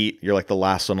seat. You're like the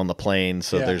last one on the plane,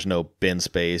 so there's no bin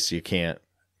space. You can't.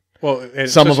 Well,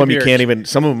 some of them you can't even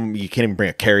bring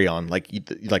a carry-on, like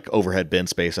overhead bin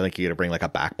space. I think you got to bring like a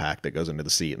backpack that goes into the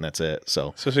seat, and that's it.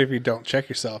 So if you don't check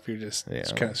yourself, you're just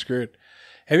kind of screwed.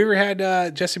 Have you ever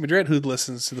had Jesse Madrid, who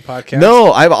listens to the podcast?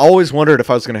 No, I've always wondered if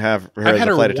I was going to have her I've as had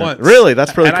a her flight once. attendant. Really,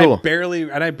 that's really cool.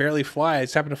 I barely fly. I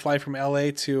just happened to fly from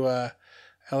LA to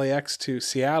LAX to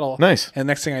Seattle. Nice. And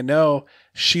next thing I know,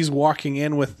 she's walking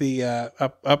in with the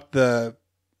up the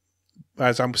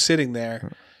as I'm sitting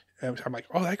there. I'm like,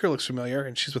 oh, that girl looks familiar.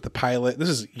 And she's with the pilot. This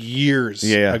is years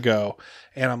ago.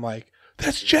 And I'm like,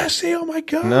 that's Jessie. Oh, my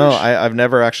gosh. No, I've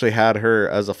never actually had her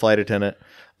as a flight attendant.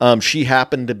 She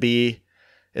happened to be,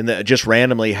 just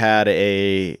randomly had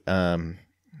a,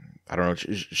 I don't know,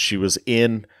 she was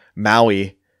in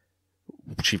Maui.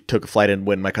 She took a flight in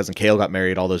when my cousin Kale got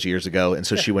married all those years ago. And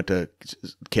so she went to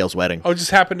Kale's wedding. Oh, it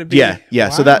just happened to be. Yeah. Wow.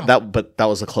 So that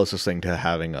was the closest thing to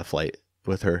having a flight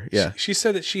with her. Yeah. She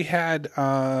said that she had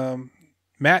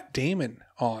Matt Damon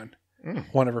on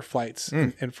one of her flights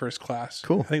in first class.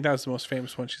 Cool. I think that was the most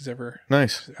famous one she's ever.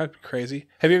 Nice. That'd be crazy.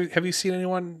 Have you seen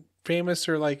anyone famous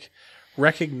or like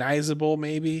recognizable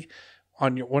maybe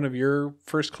on one of your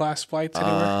first class flights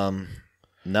anywhere?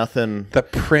 Nothing. The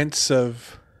Prince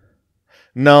of.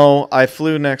 No, I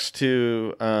flew next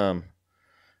to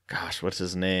what's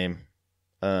his name?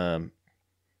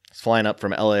 Flying up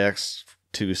from LAX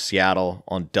to Seattle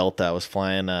on Delta. I was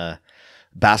flying a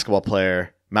basketball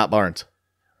player, Matt Barnes.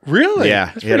 Really? Yeah.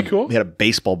 That's pretty cool. He had a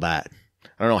baseball bat.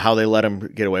 I don't know how they let him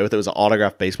get away with it. It was an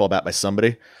autographed baseball bat by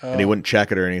somebody, and he wouldn't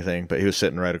check it or anything, but he was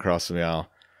sitting right across the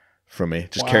aisle from me,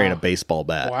 just carrying a baseball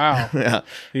bat. Wow. Yeah.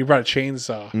 You brought a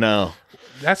chainsaw. No.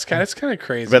 That's kind of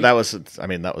crazy. But that was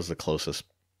the closest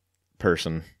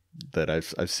person that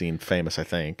I've seen famous, I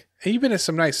think. And you've been to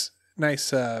some nice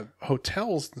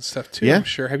hotels and stuff too, Yeah. I'm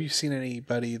sure. Have you seen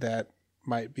anybody that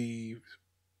might be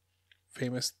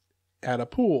famous at a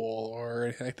pool or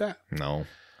anything like that? No.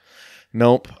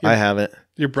 Nope, I haven't.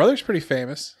 Your brother's pretty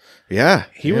famous. Yeah.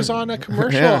 He was on a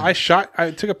commercial. Yeah.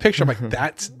 I took a picture. I'm like,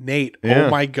 that's Nate. Yeah. Oh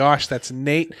my gosh, that's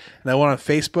Nate. And I went on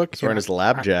Facebook. He's wearing his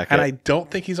lab jacket. And I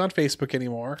don't think he's on Facebook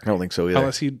anymore. I don't think so either.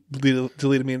 Unless he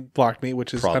deleted me and blocked me,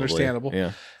 which is Probably. understandable.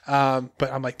 Yeah.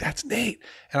 But I'm like, that's Nate.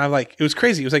 And I'm like, it was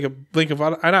crazy. It was like a blink of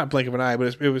an eye,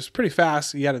 but it was pretty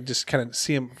fast. You had to just kind of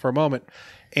see him for a moment.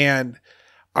 And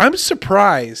I'm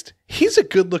surprised. He's a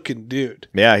good looking dude.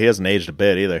 Yeah, he hasn't aged a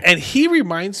bit either. And he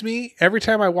reminds me every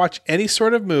time I watch any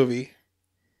sort of movie.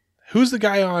 Who's the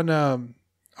guy on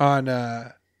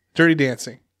Dirty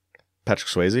Dancing? Patrick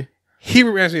Swayze? He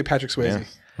reminds me of Patrick Swayze. Yeah,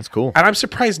 that's cool. And I'm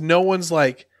surprised no one's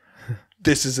like,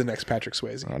 this is the next Patrick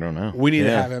Swayze. I don't know. We need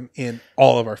to have him in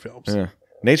all of our films. Yeah.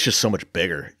 Nate's just so much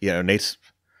bigger. You know, Nate's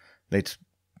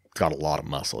got a lot of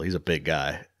muscle. He's a big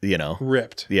guy, you know.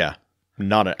 Ripped. Yeah.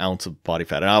 Not an ounce of body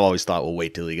fat. And I've always thought, well,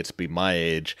 wait till he gets to be my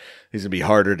age. He's going to be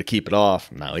harder to keep it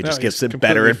off. No, he just gets in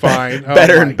better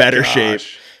and better shape.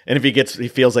 And if he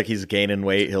feels like he's gaining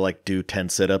weight, he'll like do 10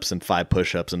 sit-ups and 5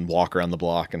 push-ups and walk around the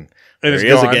block. And there he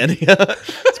is again.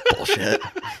 It's bullshit.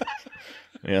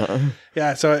 Yeah.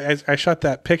 Yeah. So I shot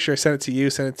that picture. I sent it to you,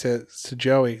 sent it to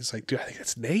Joey. He's like, dude, I think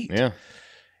that's Nate. Yeah.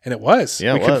 And it was.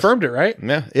 Yeah, we confirmed it, right?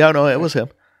 Yeah. Yeah. No, it was him.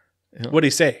 Yeah. What did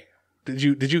he say? Did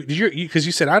you, because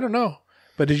you said, I don't know.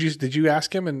 But did you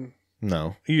ask him? And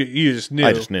no, you just knew.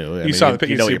 I just knew. You saw the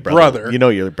picture. You know your brother. You know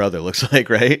your brother looks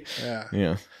like, right? Yeah.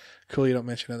 Yeah. Cool. You don't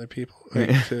mention other people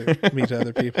to meet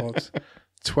other people. It's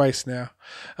twice now.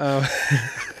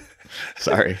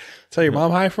 Sorry. Tell your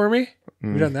mom hi for me.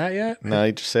 You done that yet? No,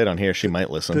 you just say it on here. She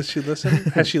might listen. Does she listen?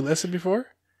 Has she listened before?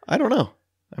 I don't know.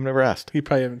 I've never asked. You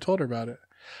probably haven't told her about it.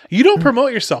 You don't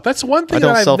promote yourself. That's one thing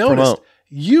that I've noticed.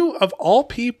 You, of all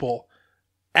people,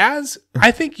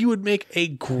 I think you would make a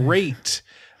great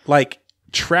like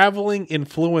traveling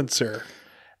influencer.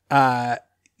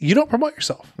 You don't promote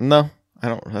yourself. No, I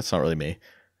don't. That's not really me.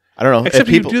 I don't know. Except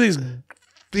you do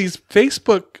these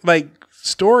Facebook like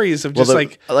stories of just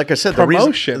like I said,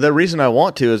 promotion. The reason I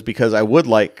want to is because I would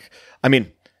like. I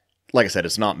mean, like I said,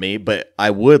 it's not me, but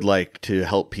I would like to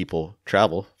help people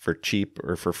travel for cheap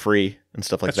or for free and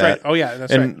stuff like that. Right. Oh yeah,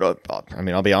 that's right. I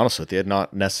mean, I'll be honest with you,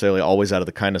 not necessarily always out of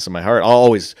the kindness of my heart. I'll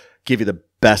always give you the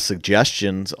best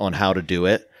suggestions on how to do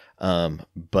it.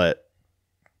 But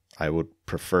I would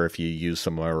prefer if you use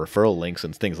some of our referral links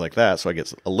and things like that, so I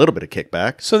get a little bit of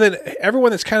kickback. So then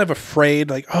everyone that's kind of afraid,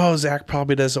 like, oh, Zach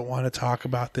probably doesn't want to talk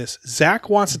about this. Zach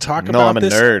wants to talk about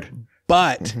this. No, I'm a nerd.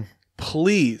 But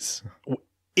please,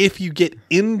 if you get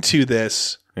into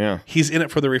this, he's in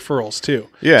it for the referrals too.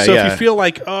 Yeah. So if you feel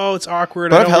like, oh, it's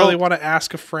awkward, I don't really want to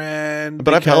ask a friend.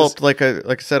 But I've helped. Like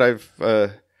I said, I've.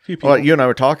 Well, you and I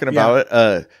were talking about it.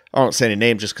 I won't say any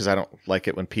names just because I don't like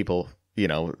it when people,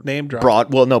 name drop.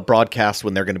 Broadcast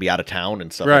when they're going to be out of town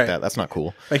and stuff like that. That's not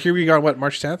cool. Like here we go on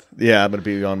March 10th? Yeah, I'm going to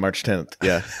be on March 10th.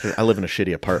 Yeah, I live in a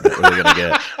shitty apartment. What are they going to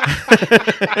get?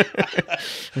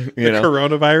 The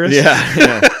coronavirus.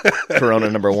 Yeah. Corona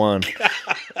number 1.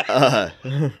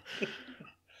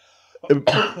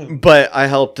 But I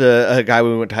helped a guy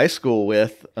we went to high school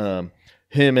with.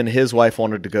 Him and his wife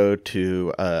wanted to go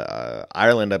to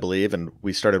Ireland, I believe, and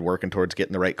we started working towards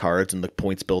getting the right cards and the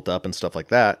points built up and stuff like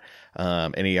that.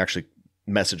 And he actually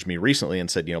messaged me recently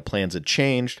and said, plans had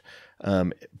changed,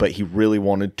 but he really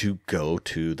wanted to go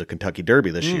to the Kentucky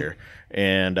Derby this year.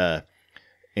 And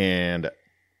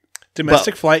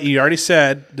domestic flight, you already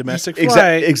said domestic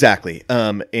flight. Exactly.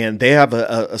 And they have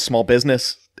a small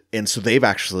business. And so they've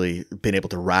actually been able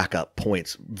to rack up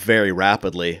points very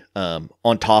rapidly,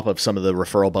 on top of some of the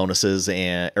referral bonuses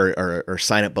and or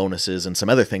sign up bonuses and some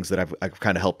other things that I've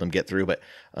kind of helped them get through. But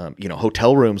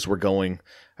hotel rooms were going.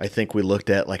 I think we looked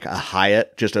at like a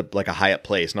Hyatt, just like a Hyatt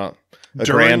place, not a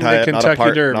Grand Hyatt, not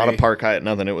a Park Hyatt,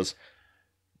 nothing. It was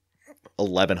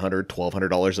 $1,100,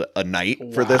 $1,200 a night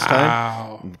for this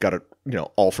time. Got it,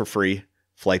 all for free,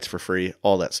 flights for free,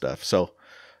 all that stuff. So.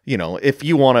 If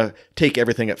you want to take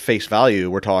everything at face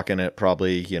value, we're talking at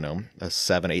probably, a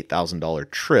 $7,000-8,000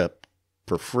 trip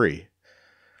for free.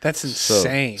 That's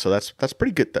insane. So that's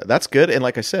pretty good. That's good. And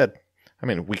like I said,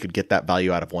 we could get that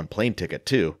value out of one plane ticket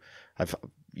too. I've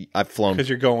flown because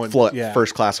you're going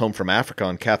first class home from Africa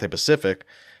on Cathay Pacific,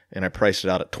 and I priced it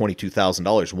out at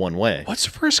 $22,000 one way. What's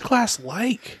first class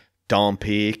like? Dom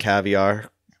P,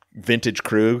 caviar. Vintage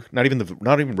Krug, not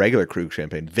even regular Krug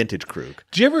champagne, vintage Krug.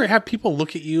 Do you ever have people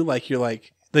look at you like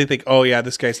they think, oh yeah,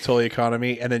 this guy's totally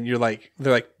economy, and then they're like,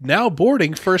 now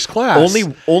boarding first class.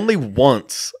 Only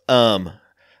once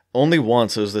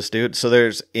it was this dude. So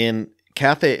there's in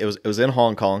Cathay, it was in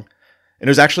Hong Kong, and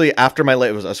it was actually after I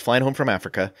was flying home from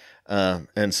Africa,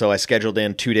 and so I scheduled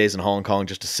in 2 days in Hong Kong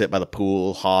just to sit by the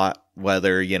pool, hot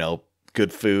weather,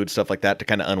 good food, stuff like that, to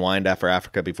kind of unwind after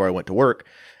Africa before I went to work,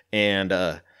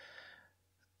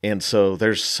 And so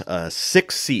there's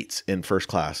 6 seats in first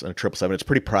class in a 777. It's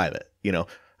pretty private,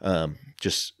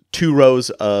 just 2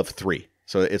 rows of 3.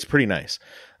 So it's pretty nice.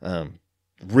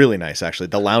 Really nice, actually.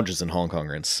 The lounges in Hong Kong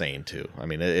are insane too.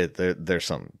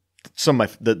 There's some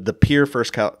of the Pier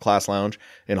first class lounge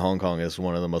in Hong Kong is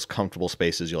one of the most comfortable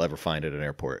spaces you'll ever find at an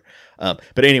airport.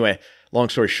 But anyway, long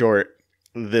story short,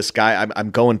 this guy, I'm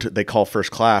going to, they call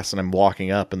first class, and I'm walking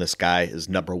up, and this guy is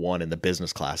number 1 in the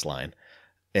business class line.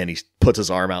 And he puts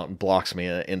his arm out and blocks me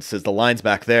and says, the line's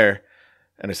back there.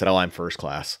 And I said, oh, I'm first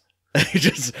class. And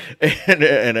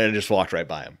I just walked right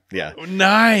by him. Yeah.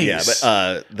 Nice.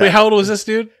 Yeah. But, wait, how old was this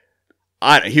dude?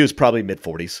 He was probably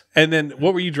mid-40s. And then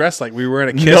what were you dressed like? We were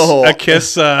wearing a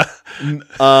kiss.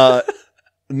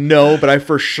 No, but I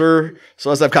for sure.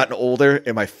 So as I've gotten older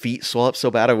and my feet swell up so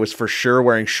bad, I was for sure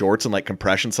wearing shorts and like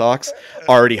compression socks,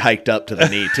 already hiked up to the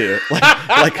knee too,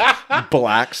 like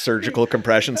black surgical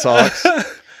compression socks.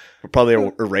 Probably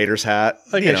a Raiders hat,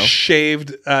 like a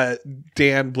shaved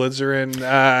Dan Blitzerin.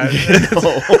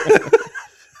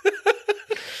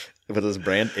 With his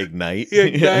brand Ignite.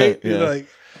 Ignite. Yeah.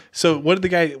 So did the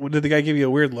guy give you a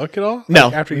weird look at all?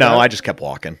 No, I just kept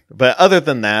walking. But other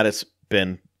than that, it's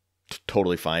been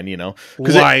totally fine,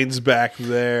 Lines back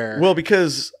there. Well,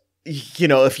 because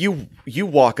if you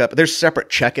walk up, there's separate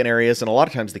check-in areas, and a lot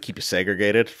of times they keep you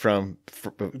segregated from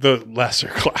the lesser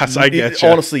class. I get you.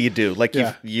 Honestly, you do. Like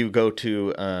you go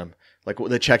to like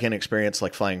the check-in experience,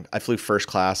 like flying. I flew first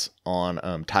class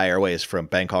on Thai Airways from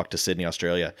Bangkok to Sydney,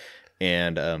 Australia,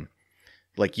 and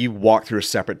like you walk through a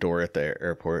separate door at the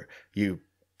airport.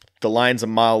 The line's a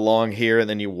mile long here, and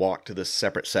then you walk to this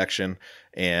separate section,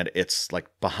 and it's like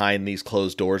behind these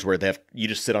closed doors where you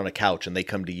just sit on a couch and they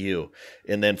come to you.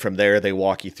 And then from there, they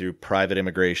walk you through private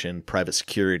immigration, private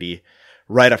security.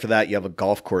 Right after that, you have a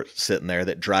golf court sitting there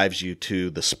that drives you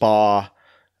to the spa.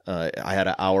 I had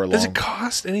an hour long. Does it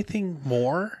cost anything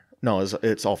more? No,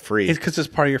 it's all free. It's because it's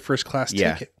part of your first class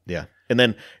ticket. Yeah. And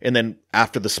then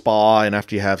after the spa and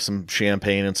after you have some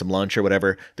champagne and some lunch or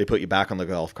whatever, they put you back on the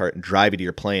golf cart and drive you to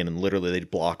your plane, and literally they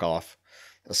block off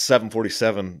a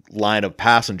 747 line of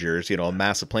passengers, a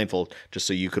massive plane full, just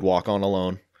so you could walk on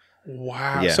alone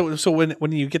Wow. Yeah. So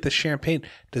when you get the champagne,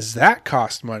 does that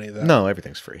cost money though? No,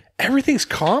 everything's free. Everything's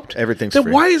comped? Everything's then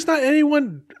free. why is not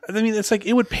anyone, I mean, it's like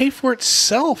it would pay for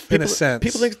itself in a sense.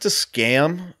 People think it's a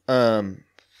scam.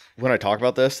 When I talk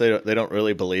about this, they don't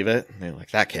really believe it. They're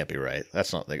like, that can't be right.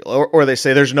 That's not the, or they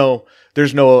say there's no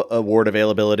award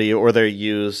availability, or they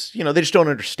use, they just don't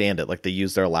understand it. Like they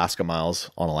use their Alaska miles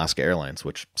on Alaska Airlines,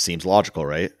 which seems logical,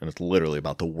 right? And it's literally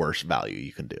about the worst value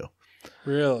you can do.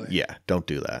 Really? Yeah, don't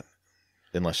do that.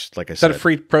 Unless, like I Is said, that a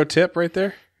free pro tip right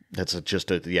there? It's a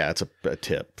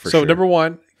tip for so sure. number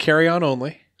one, carry on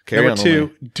only. Number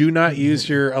two, do not use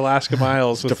your Alaska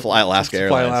miles to fly Alaska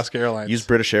Airlines. Use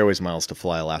British Airways miles to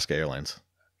fly Alaska Airlines.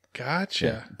 Gotcha.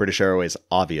 Yeah. British Airways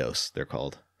Avios, they're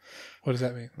called. What does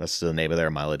that mean? That's the name of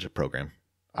their mileage program.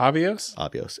 Avios?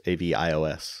 Avios.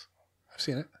 Avios. I've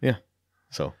seen it. Yeah.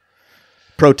 So,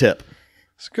 pro tip.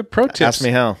 It's a good pro tip. Ask me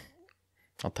how.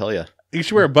 I'll tell you. You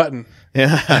should wear a button.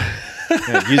 Yeah.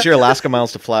 Use your Alaska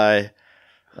miles to fly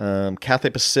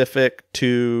Cathay Pacific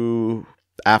to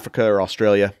Africa or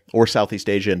Australia or Southeast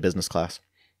Asia in business class.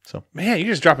 So, man, you're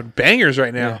just dropping bangers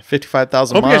right now. Yeah,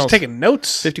 55,000 Hope miles. you guys are taking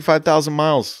notes. 55,000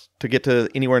 miles to get to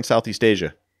anywhere in Southeast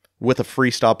Asia with a free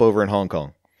stopover in Hong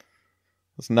Kong.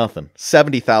 That's nothing.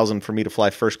 70,000 for me to fly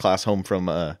first class home from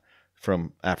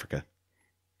Africa.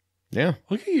 Yeah.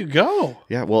 Look at you go.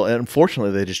 Yeah. Well,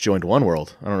 unfortunately, they just joined One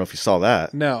World. I don't know if you saw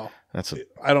that. No.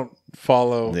 I don't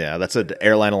follow. Yeah, that's an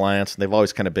airline alliance. They've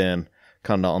always kind of been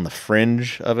kind of on the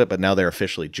fringe of it, but now they're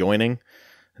officially joining.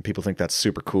 And people think that's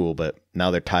super cool, but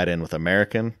now they're tied in with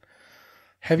American.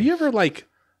 Have you ever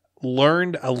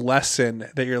learned a lesson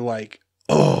that you're like,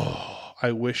 oh,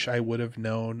 I wish I would have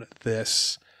known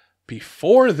this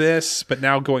before this, but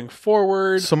now going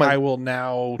forward, I will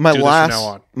now do this from now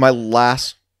on. My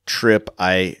last trip,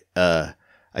 I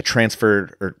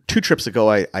transferred, or 2 trips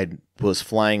ago, I was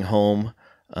flying home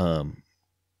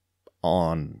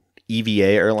on EVA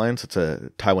Airlines. It's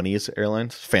a Taiwanese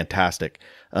airlines. Fantastic.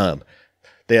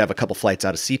 They have a couple flights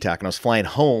out of SeaTac, and I was flying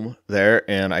home there,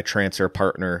 and I transfer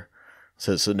partner.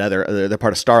 So it's another, they're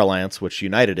part of Star Alliance, which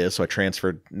United is. So I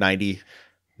transferred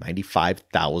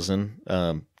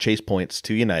 95,000 chase points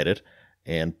to United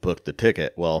and booked the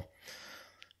ticket. Well,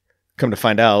 come to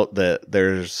find out that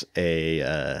there's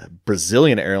a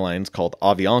Brazilian airlines called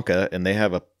Avianca, and they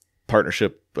have a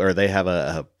partnership, or they have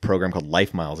a program called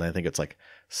Life Miles, and I think it's like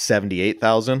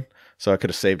 78,000. So I could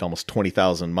have saved almost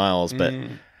 20,000 miles, but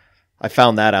I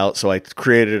found that out. So I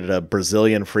created a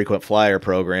Brazilian frequent flyer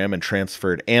program and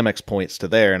transferred Amex points to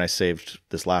there, and I saved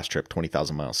this last trip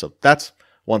 20,000 miles. So that's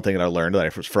one thing that I learned that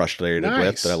I was frustrated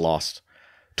with, that I lost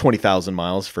 20,000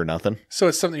 miles for nothing. So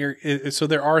it's something so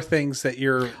there are things that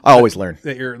I always learn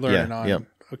that you're learning on. Yeah.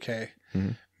 Okay.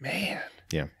 Mm-hmm. Man.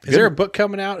 Yeah. Is there a book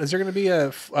coming out? Is there going to be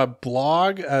a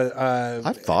blog?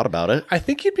 I've thought about it. I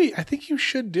think you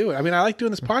should do it. I mean, I like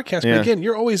doing this podcast, but again,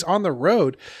 you're always on the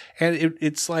road, and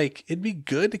it's like, it'd be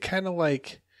good to kind of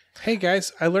hey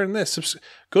guys, I learned this.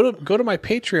 Go to my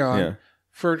Patreon. Yeah.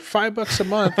 For $5 a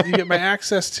month, you get my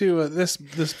access to this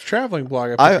traveling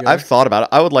blog. I've thought about it.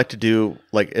 I would like to do,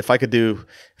 if I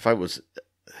was,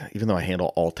 even though I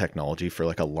handle all technology for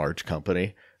a large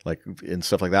company, and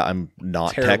stuff like that, I'm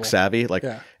not tech savvy.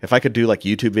 If I could do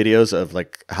YouTube videos of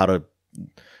how to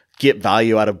get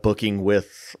value out of booking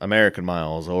with American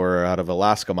Miles or out of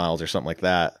Alaska Miles or something like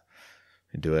that,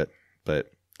 I'd do it.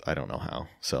 But I don't know how.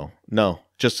 So no,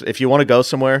 just if you want to go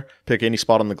somewhere, pick any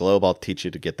spot on the globe. I'll teach you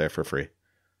to get there for free.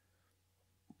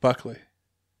 Buckley.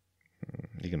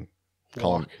 You can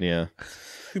call him. Yeah.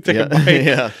 Take a bite.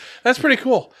 Yeah. That's pretty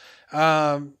cool.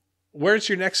 What's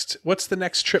the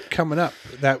next trip coming up?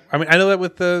 I know that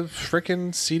with the freaking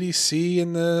CDC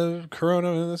and the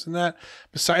Corona and this and that,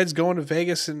 besides going to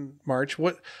Vegas in March,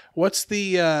 what's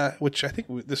the, which I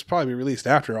think this will probably be released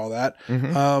after all that.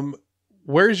 Mm-hmm.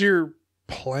 Where's your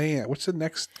plan? What's the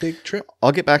next big trip?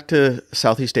 I'll get back to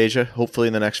Southeast Asia, hopefully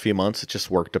in the next few months. It's just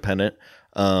work dependent.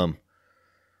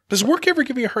 Does work ever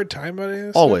give you a hard time about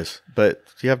it? Always, but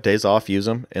if you have days off, use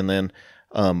them. And then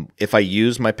if I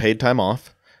use my paid time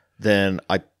off, then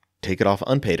I take it off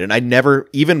unpaid. And I never,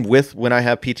 even when I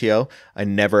have PTO, I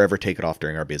never ever take it off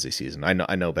during our busy season. I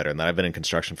know better than that. I've been in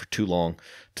construction for too long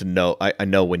to know. I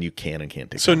know when you can and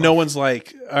can't take it off. So no one's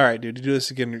like, all right, dude, to do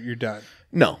this again, you're done.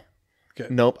 No.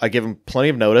 Good. Nope. I give them plenty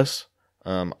of notice.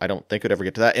 I don't think it'd ever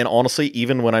get to that. And honestly,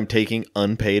 even when I'm taking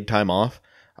unpaid time off,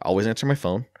 I always answer my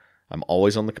phone. I'm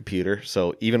always on the computer.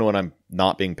 So even when I'm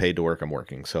not being paid to work, I'm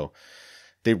working. So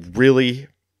they really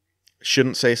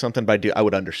shouldn't say something, but I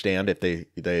would understand if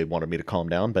they wanted me to calm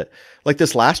down. But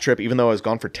this last trip, even though I was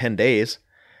gone for 10 days,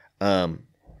 I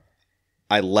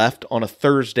left on a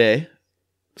Thursday.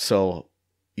 So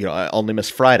I only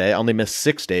missed Friday. I only missed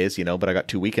 6 days, but I got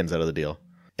 2 weekends out of the deal.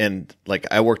 And like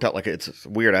I worked out, like it's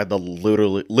weird. I had the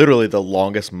literally the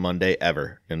longest Monday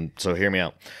ever. And so hear me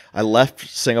out. I left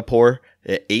Singapore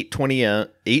at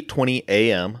 8:20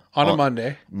 a.m. on a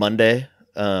Monday.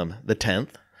 The 10th.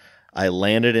 I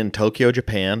landed in Tokyo,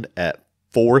 Japan at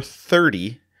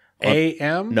 4:30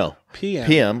 a.m. No, p.m.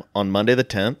 p.m. on Monday the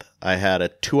 10th. I had a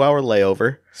 2-hour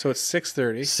layover. So it's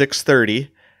 6:30. 6:30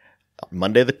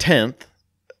 Monday the 10th,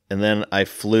 and then I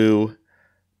flew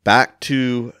back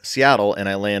to Seattle, and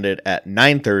I landed at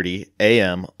 9:30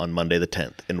 a.m. on Monday the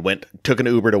 10th, and took an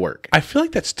Uber to work. I feel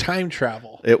like that's time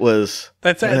travel. It was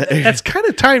that's kind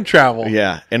of time travel.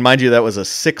 Yeah, and mind you, that was a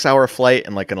 6-hour flight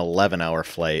and like an 11-hour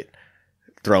flight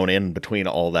thrown in between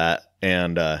all that,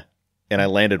 and I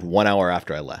landed 1 hour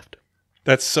after I left.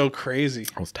 That's so crazy.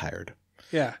 I was tired.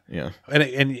 Yeah, yeah,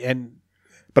 and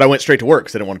but I went straight to work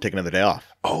because I didn't want to take another day off.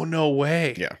 Oh no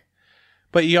way. Yeah.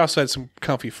 But you also had some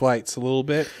comfy flights a little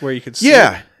bit where you could sleep.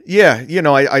 Yeah.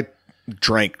 I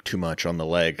drank too much on the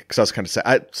leg because I was kind of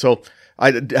sad. So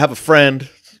I have a friend,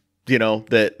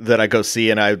 that I go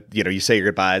see, and you say your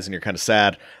goodbyes and you're kind of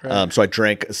sad. Right. So I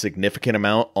drank a significant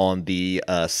amount on the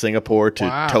Singapore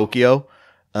to Tokyo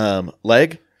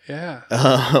leg.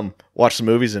 Yeah. Watched some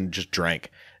movies and just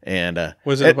drank. And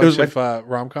was it a bunch of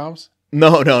rom-coms?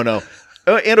 No.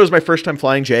 And it was my first time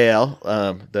flying JL,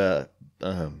 the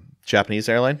Japanese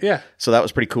airline. Yeah. So that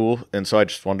was pretty cool. And so I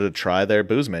just wanted to try their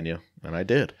booze menu, and I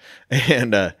did.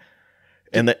 And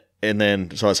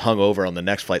then so I was hungover on the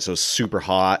next flight. So it was super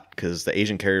hot because the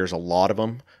Asian carriers, a lot of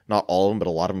them, not all of them, but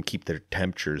a lot of them keep their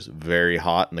temperatures very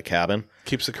hot in the cabin.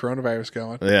 Keeps the coronavirus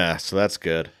going. Yeah. So that's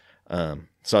good. So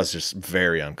I was just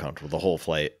very uncomfortable the whole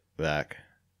flight back.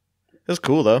 It was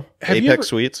cool though. Apex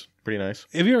Suites, pretty nice.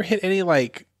 Have you ever hit any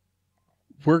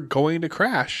we're going to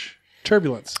crash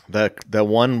turbulence? The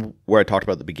one where I talked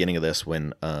about at the beginning of this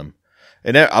when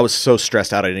and I was so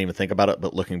stressed out I didn't even think about it,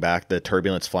 but looking back, the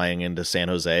turbulence flying into San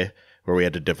Jose where we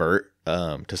had to divert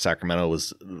to Sacramento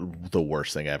was the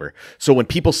worst thing ever. So when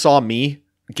people saw me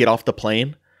get off the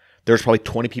plane, there was probably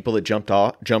 20 people that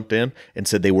jumped in and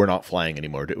said they were not flying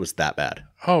anymore. It was that bad.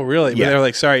 Oh, really? Yeah. But they're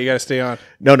like, sorry, you got to stay on.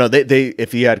 No, they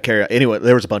if you had carry anyway,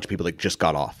 there was a bunch of people that just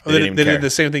got off. They did the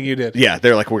same thing you did. Yeah,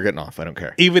 they're like, we're getting off. I don't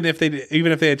care. Even if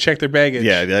they had checked their baggage.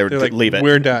 Yeah, they were like, leave it.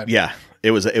 We're done. Yeah, it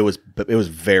was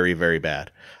very, very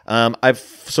bad.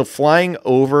 So flying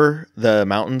over the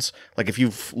mountains, like if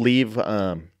you leave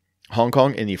Hong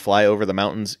Kong and you fly over the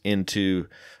mountains into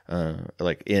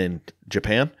like in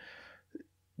Japan,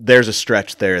 there's a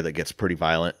stretch there that gets pretty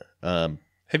violent. Have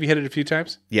you hit it a few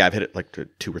times? Yeah, I've hit it like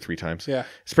 2 or 3 times. Yeah,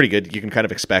 it's pretty good. You can kind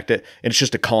of expect it, and it's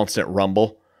just a constant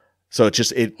rumble. So it's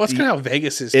just it. Well, it's kind of how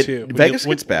Vegas is too. Vegas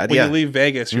gets bad. When yeah, you leave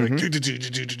Vegas, you're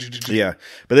like, yeah,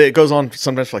 but it goes on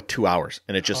sometimes for like 2 hours,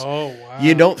 and it just. Oh wow!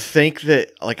 You don't think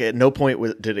that like at no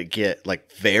point did it get like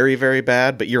very, very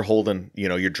bad, but you're holding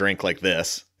your drink like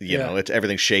this. You know, it's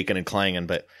everything's shaking and clanging.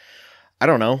 But I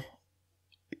don't know.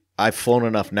 I've flown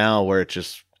enough now where it's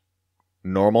just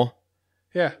normal.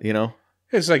 Yeah,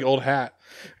 it's like old hat.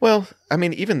 Well, I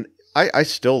mean, even I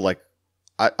still like.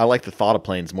 I like the thought of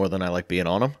planes more than I like being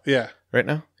on them. Yeah. Right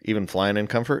now, even flying in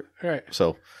comfort. Right.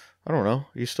 So, I don't know.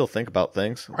 You still think about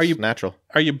things. Are you natural?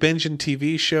 Are you binging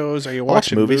TV shows? Are you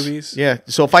watching movies? Yeah.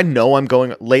 So if I know I'm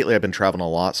going lately, I've been traveling a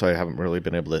lot, so I haven't really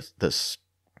been able to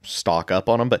stock up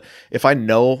on them. But if I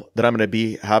know that I'm going to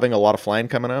be having a lot of flying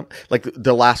coming up, like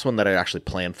the last one that I actually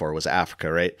planned for was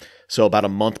Africa, right? So about a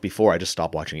month before, I just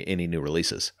stopped watching any new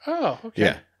releases. Oh, okay.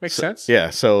 Yeah. Makes sense. Yeah.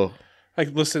 So.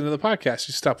 Like listen to the podcast.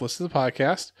 You stop listening to the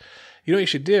podcast. You know what you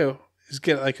should do is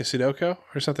get like a Sudoku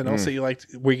or something else that you like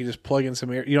where you can just plug in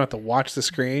some air. You don't have to watch the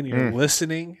screen. You're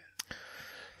listening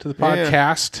to the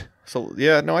podcast. Yeah. So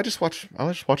yeah, no, I just watch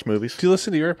movies. Do you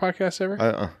listen to your podcast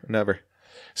ever? Never.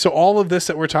 So all of this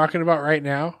that we're talking about right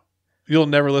now, you'll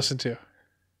never listen to.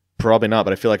 Probably not,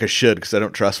 but I feel like I should because I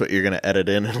don't trust what you're going to edit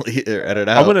in and edit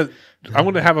out. I'm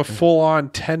gonna have a full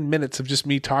on 10 minutes of just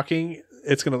me talking.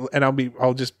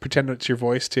 I'll just pretend it's your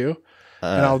voice too,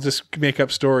 and I'll just make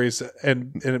up stories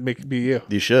and it be you.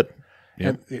 You should,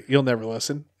 and you'll never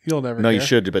listen. You'll never. No, care. You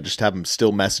should, but just have them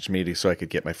still message me so I could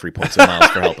get my free points and miles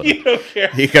for helping. You don't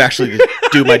care. You can actually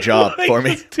do my job for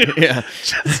me. Yeah,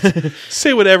 just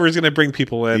say whatever is going to bring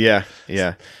people in. Yeah.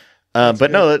 But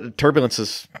good. No, the turbulence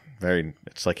is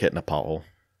it's like hitting a pothole.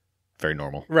 Very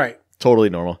normal. Right.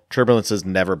 Totally normal. Turbulence has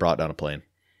never brought down a plane.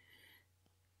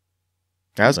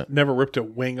 Hasn't. Never ripped a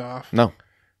wing off. No.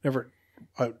 Never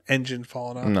an engine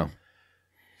falling off. No.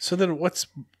 So then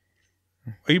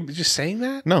are you just saying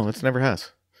that? No, it never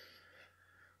has.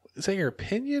 Is that your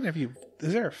opinion?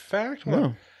 Is there a fact?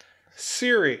 No.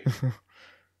 Siri.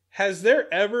 Has there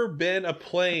ever been a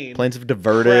plane Planes have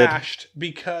diverted. crashed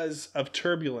because of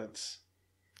turbulence?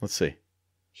 Let's see.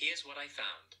 Here's what I found.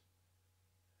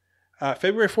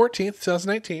 February 14th,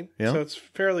 2019. Yeah. So it's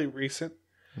fairly recent.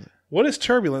 What is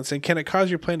turbulence, and can it cause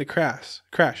your plane to crash?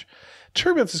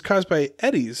 Turbulence is caused by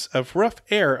eddies of rough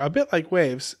air, a bit like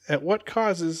waves. At what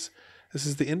causes? This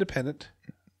is the independent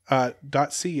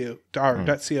 .co.uk.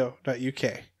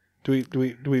 Do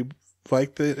we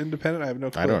like the independent? I have no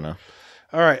clue. I don't know.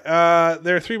 All right.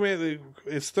 There are three main.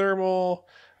 It's thermal.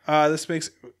 This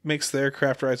makes the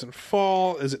aircraft rise and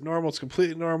fall. Is it normal? It's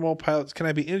completely normal. Pilots, can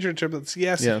I be injured in turbulence?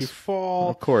 Yes. If you fall,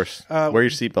 Of course. Wear your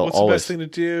seatbelt what's always. the best thing to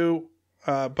do?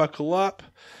 Buckle up.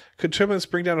 Could turbulence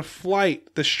bring down a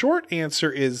flight? The short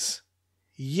answer is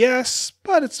yes,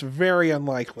 but it's very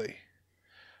unlikely.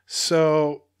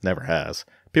 So Never has.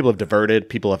 People have diverted.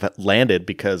 People have landed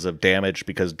because of damage,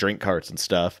 because drink carts and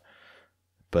stuff.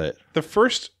 But the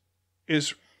first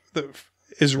is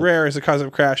rare as a cause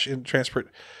of crash in transport.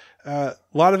 A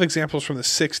lot of examples from the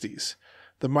 60s.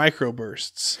 The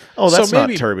microbursts. oh, that's So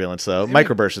maybe- not turbulence though.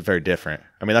 Microburst is very different.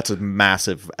 I mean, that's a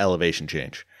massive elevation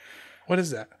change. What is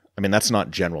that? I mean, that's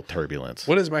not general turbulence.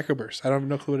 What is microburst? I don't have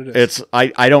no clue what it is. It's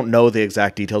I don't know the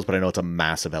exact details, but I know it's a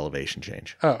massive elevation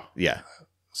change. Oh, Yeah,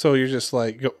 so you're just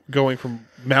like going from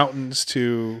mountains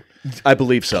to I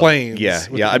believe so. Planes Yeah,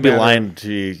 with yeah. the I'd be matter- lying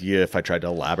to you if I tried to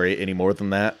elaborate any more than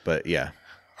that. But yeah,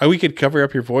 we could cover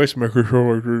up your voice. We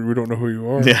don't know who you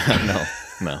are. yeah,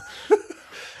 no.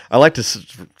 I like to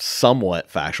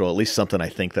somewhat factual, at least something I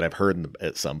think that I've heard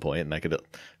at some point, and I could,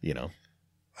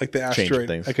 Like the change asteroid.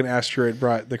 things. Like an asteroid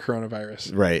brought the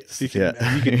coronavirus. right. You can,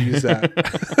 Yeah. you can use that.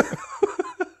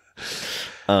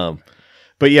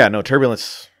 But yeah, no,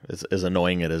 turbulence is as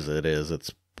annoying as it is.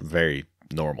 It's very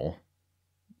normal.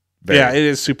 Very- Yeah, it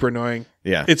is super annoying.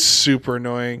 yeah, It's super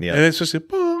annoying. Yeah. And it's just a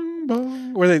boom,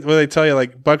 boom, where they tell you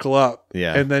like buckle up.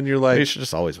 Yeah. And then you're like, you should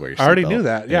just always wear your I already seatbelt. knew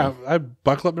that. Yeah, I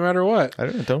buckle up no matter what. I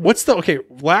don't. What's the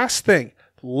last thing?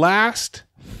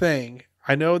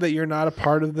 I know that you're not a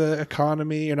part of the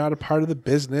economy. You're not a part of the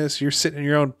business. You're sitting in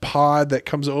your own pod that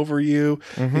comes over you.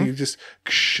 Mm-hmm. And you just,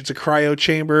 it's a cryo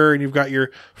chamber, and you've got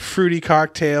your fruity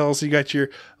cocktails. You got your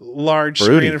large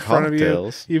Fruity screen in front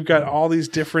cocktails? of you. You've got all these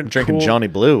different Drinking cool, Johnny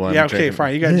Blue. Yeah, okay,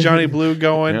 fine. You got Johnny Blue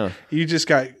going. Yeah. You just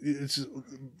got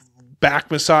back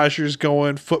massagers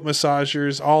going, foot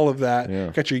massagers, all of that. Yeah.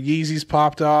 Got your Yeezys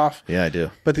popped off. Yeah, I do.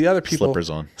 But the other people Slippers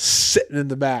on. sitting in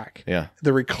the back. Yeah.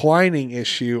 The reclining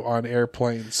issue on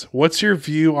airplanes. What's your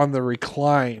view on the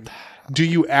recline? Do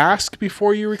you ask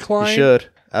before you recline? You should.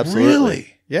 Absolutely.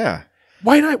 Really? Yeah.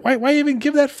 Why not? Why even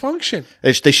give that function?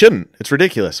 They shouldn't. It's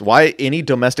ridiculous. Why any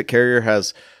domestic carrier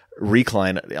has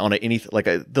recline on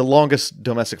the longest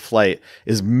domestic flight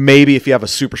is maybe if you have a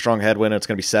super strong headwind, it's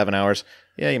going to be 7 hours.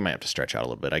 Yeah, you might have to stretch out a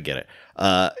little bit. I get it.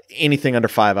 Anything under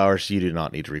 5 hours, you do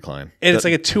not need to recline. And it's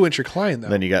like a 2-inch recline, though.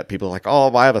 Then you got people like,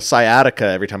 oh, I have a sciatica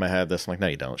every time I have this. I'm like, no,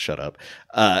 you don't. Shut up.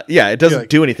 Yeah, it doesn't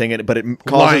do anything, but it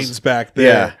causes lines back there.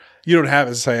 Yeah. You don't have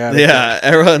a sciatica. Yeah,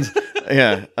 everyone's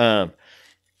yeah.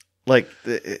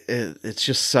 It's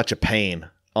just such a pain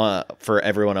for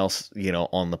everyone else,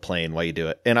 on the plane while you do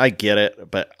it. And I get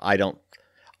it, but I don't.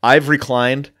 I've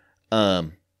reclined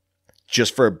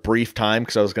just for a brief time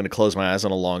because I was going to close my eyes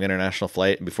on a long international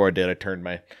flight, and before I did, I turned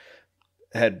my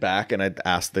head back and I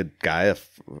asked the guy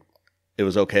if it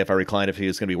was okay if I reclined, if he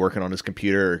was going to be working on his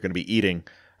computer or going to be eating.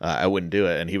 I wouldn't do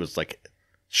it, and he was like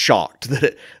shocked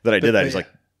that I did that. He's like,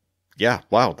 "Yeah,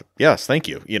 wow, yes, thank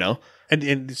you."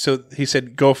 And so he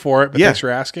said, "Go for it," but Yeah. thanks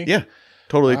for asking. Yeah,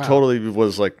 totally, Wow. totally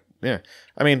was like, yeah.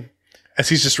 I mean, As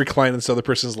he's just reclining in this other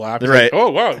person's lap. He's Right. like,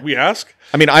 oh wow, we ask.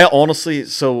 I honestly,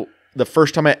 so the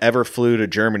first time I ever flew to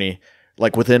Germany,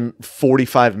 like within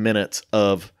 45 minutes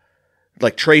of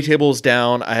like tray tables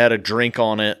down, I had a drink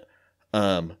on it,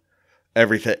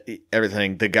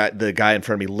 everything. The guy in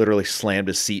front of me literally slammed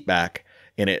his seat back,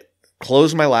 and it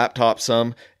closed my laptop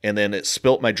some, and then it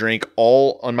spilt my drink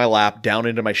all on my lap down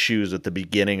into my shoes at the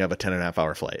beginning of a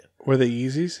 10.5-hour flight. Were they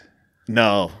Yeezys?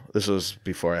 No, this was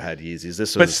before I had Yeezys.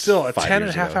 This was But still, a 5 10 and a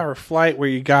years half ago. hour flight where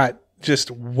you got just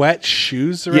wet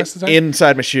shoes the rest of the time?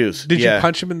 Inside my shoes. Did Yeah. you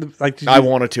punch him in the, like, did I you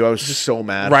wanted to. I was just so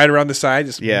mad. right around the side?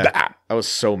 Just, Yeah. bah! I was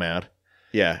so mad.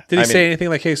 Yeah. Did he I say mean, anything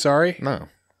like, hey, sorry? no?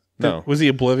 No. Was he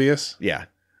oblivious? Yeah.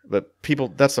 But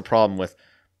people, that's the problem with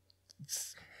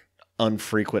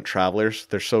unfrequent travelers.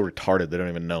 They're so retarded they don't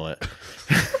even know it.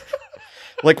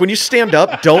 Like when you stand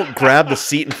up, don't grab the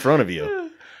seat in front of you.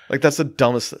 Like that's the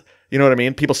dumbest. You know what I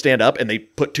mean? People stand up and they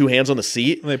put two hands on the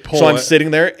seat. And they pull so I'm it.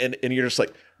 sitting there and you're just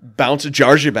like bounce, it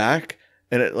jars you back.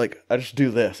 And it like, I just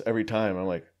do this every time. I'm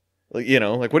like, what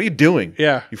are you doing?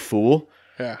 Yeah. You fool.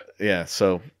 Yeah. Yeah.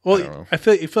 So I don't Well, know. I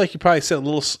feel like you probably sit a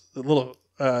little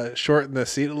short in the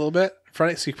seat a little bit in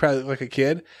front of you, so you probably look like a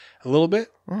kid a little bit.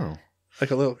 Oh Like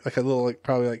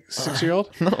probably like 6-year-old.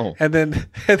 no, And then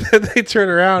they turn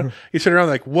around. You turn around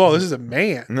like, whoa, this is a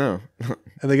man. no.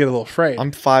 And they get a little afraid.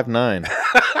 I'm 5'9".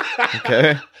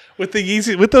 Okay. With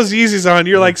those Yeezys on,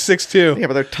 you're like 6'2". Yeah,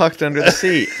 but they're tucked under the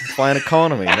seat. Flying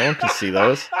economy. No one can see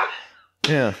those.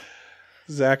 Yeah.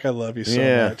 Zach, I love you so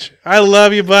Yeah. much. I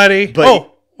love you, buddy. But-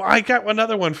 I got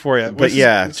another one for you. But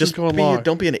This is going long.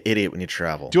 don't be an idiot when you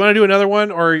travel. Do you want to do another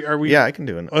one, or are we? Yeah, I can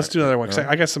do it. Let's do another one. 'Cause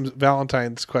I got some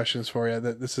Valentine's questions for you.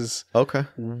 That this is Okay.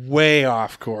 way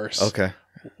off course. Okay.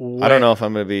 I don't know if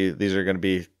I'm going to be. These are going to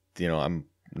be. I'm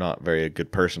not very a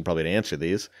good person probably to answer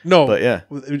these. No, But yeah.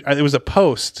 it was a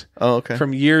post Oh, okay.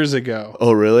 from years ago,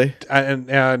 Oh, really? and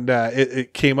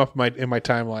it came up in my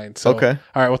timeline. So, Okay.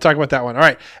 All right, we'll talk about that one. All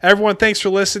right, everyone, thanks for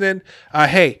listening.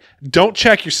 Hey, don't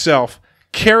check yourself.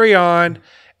 Carry on,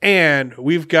 and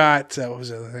we've got what was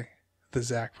the other thing? The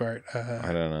Zach part.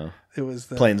 I don't know. It was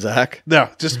the Plain Zach. no,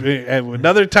 just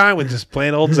another time with just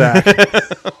plain old Zach.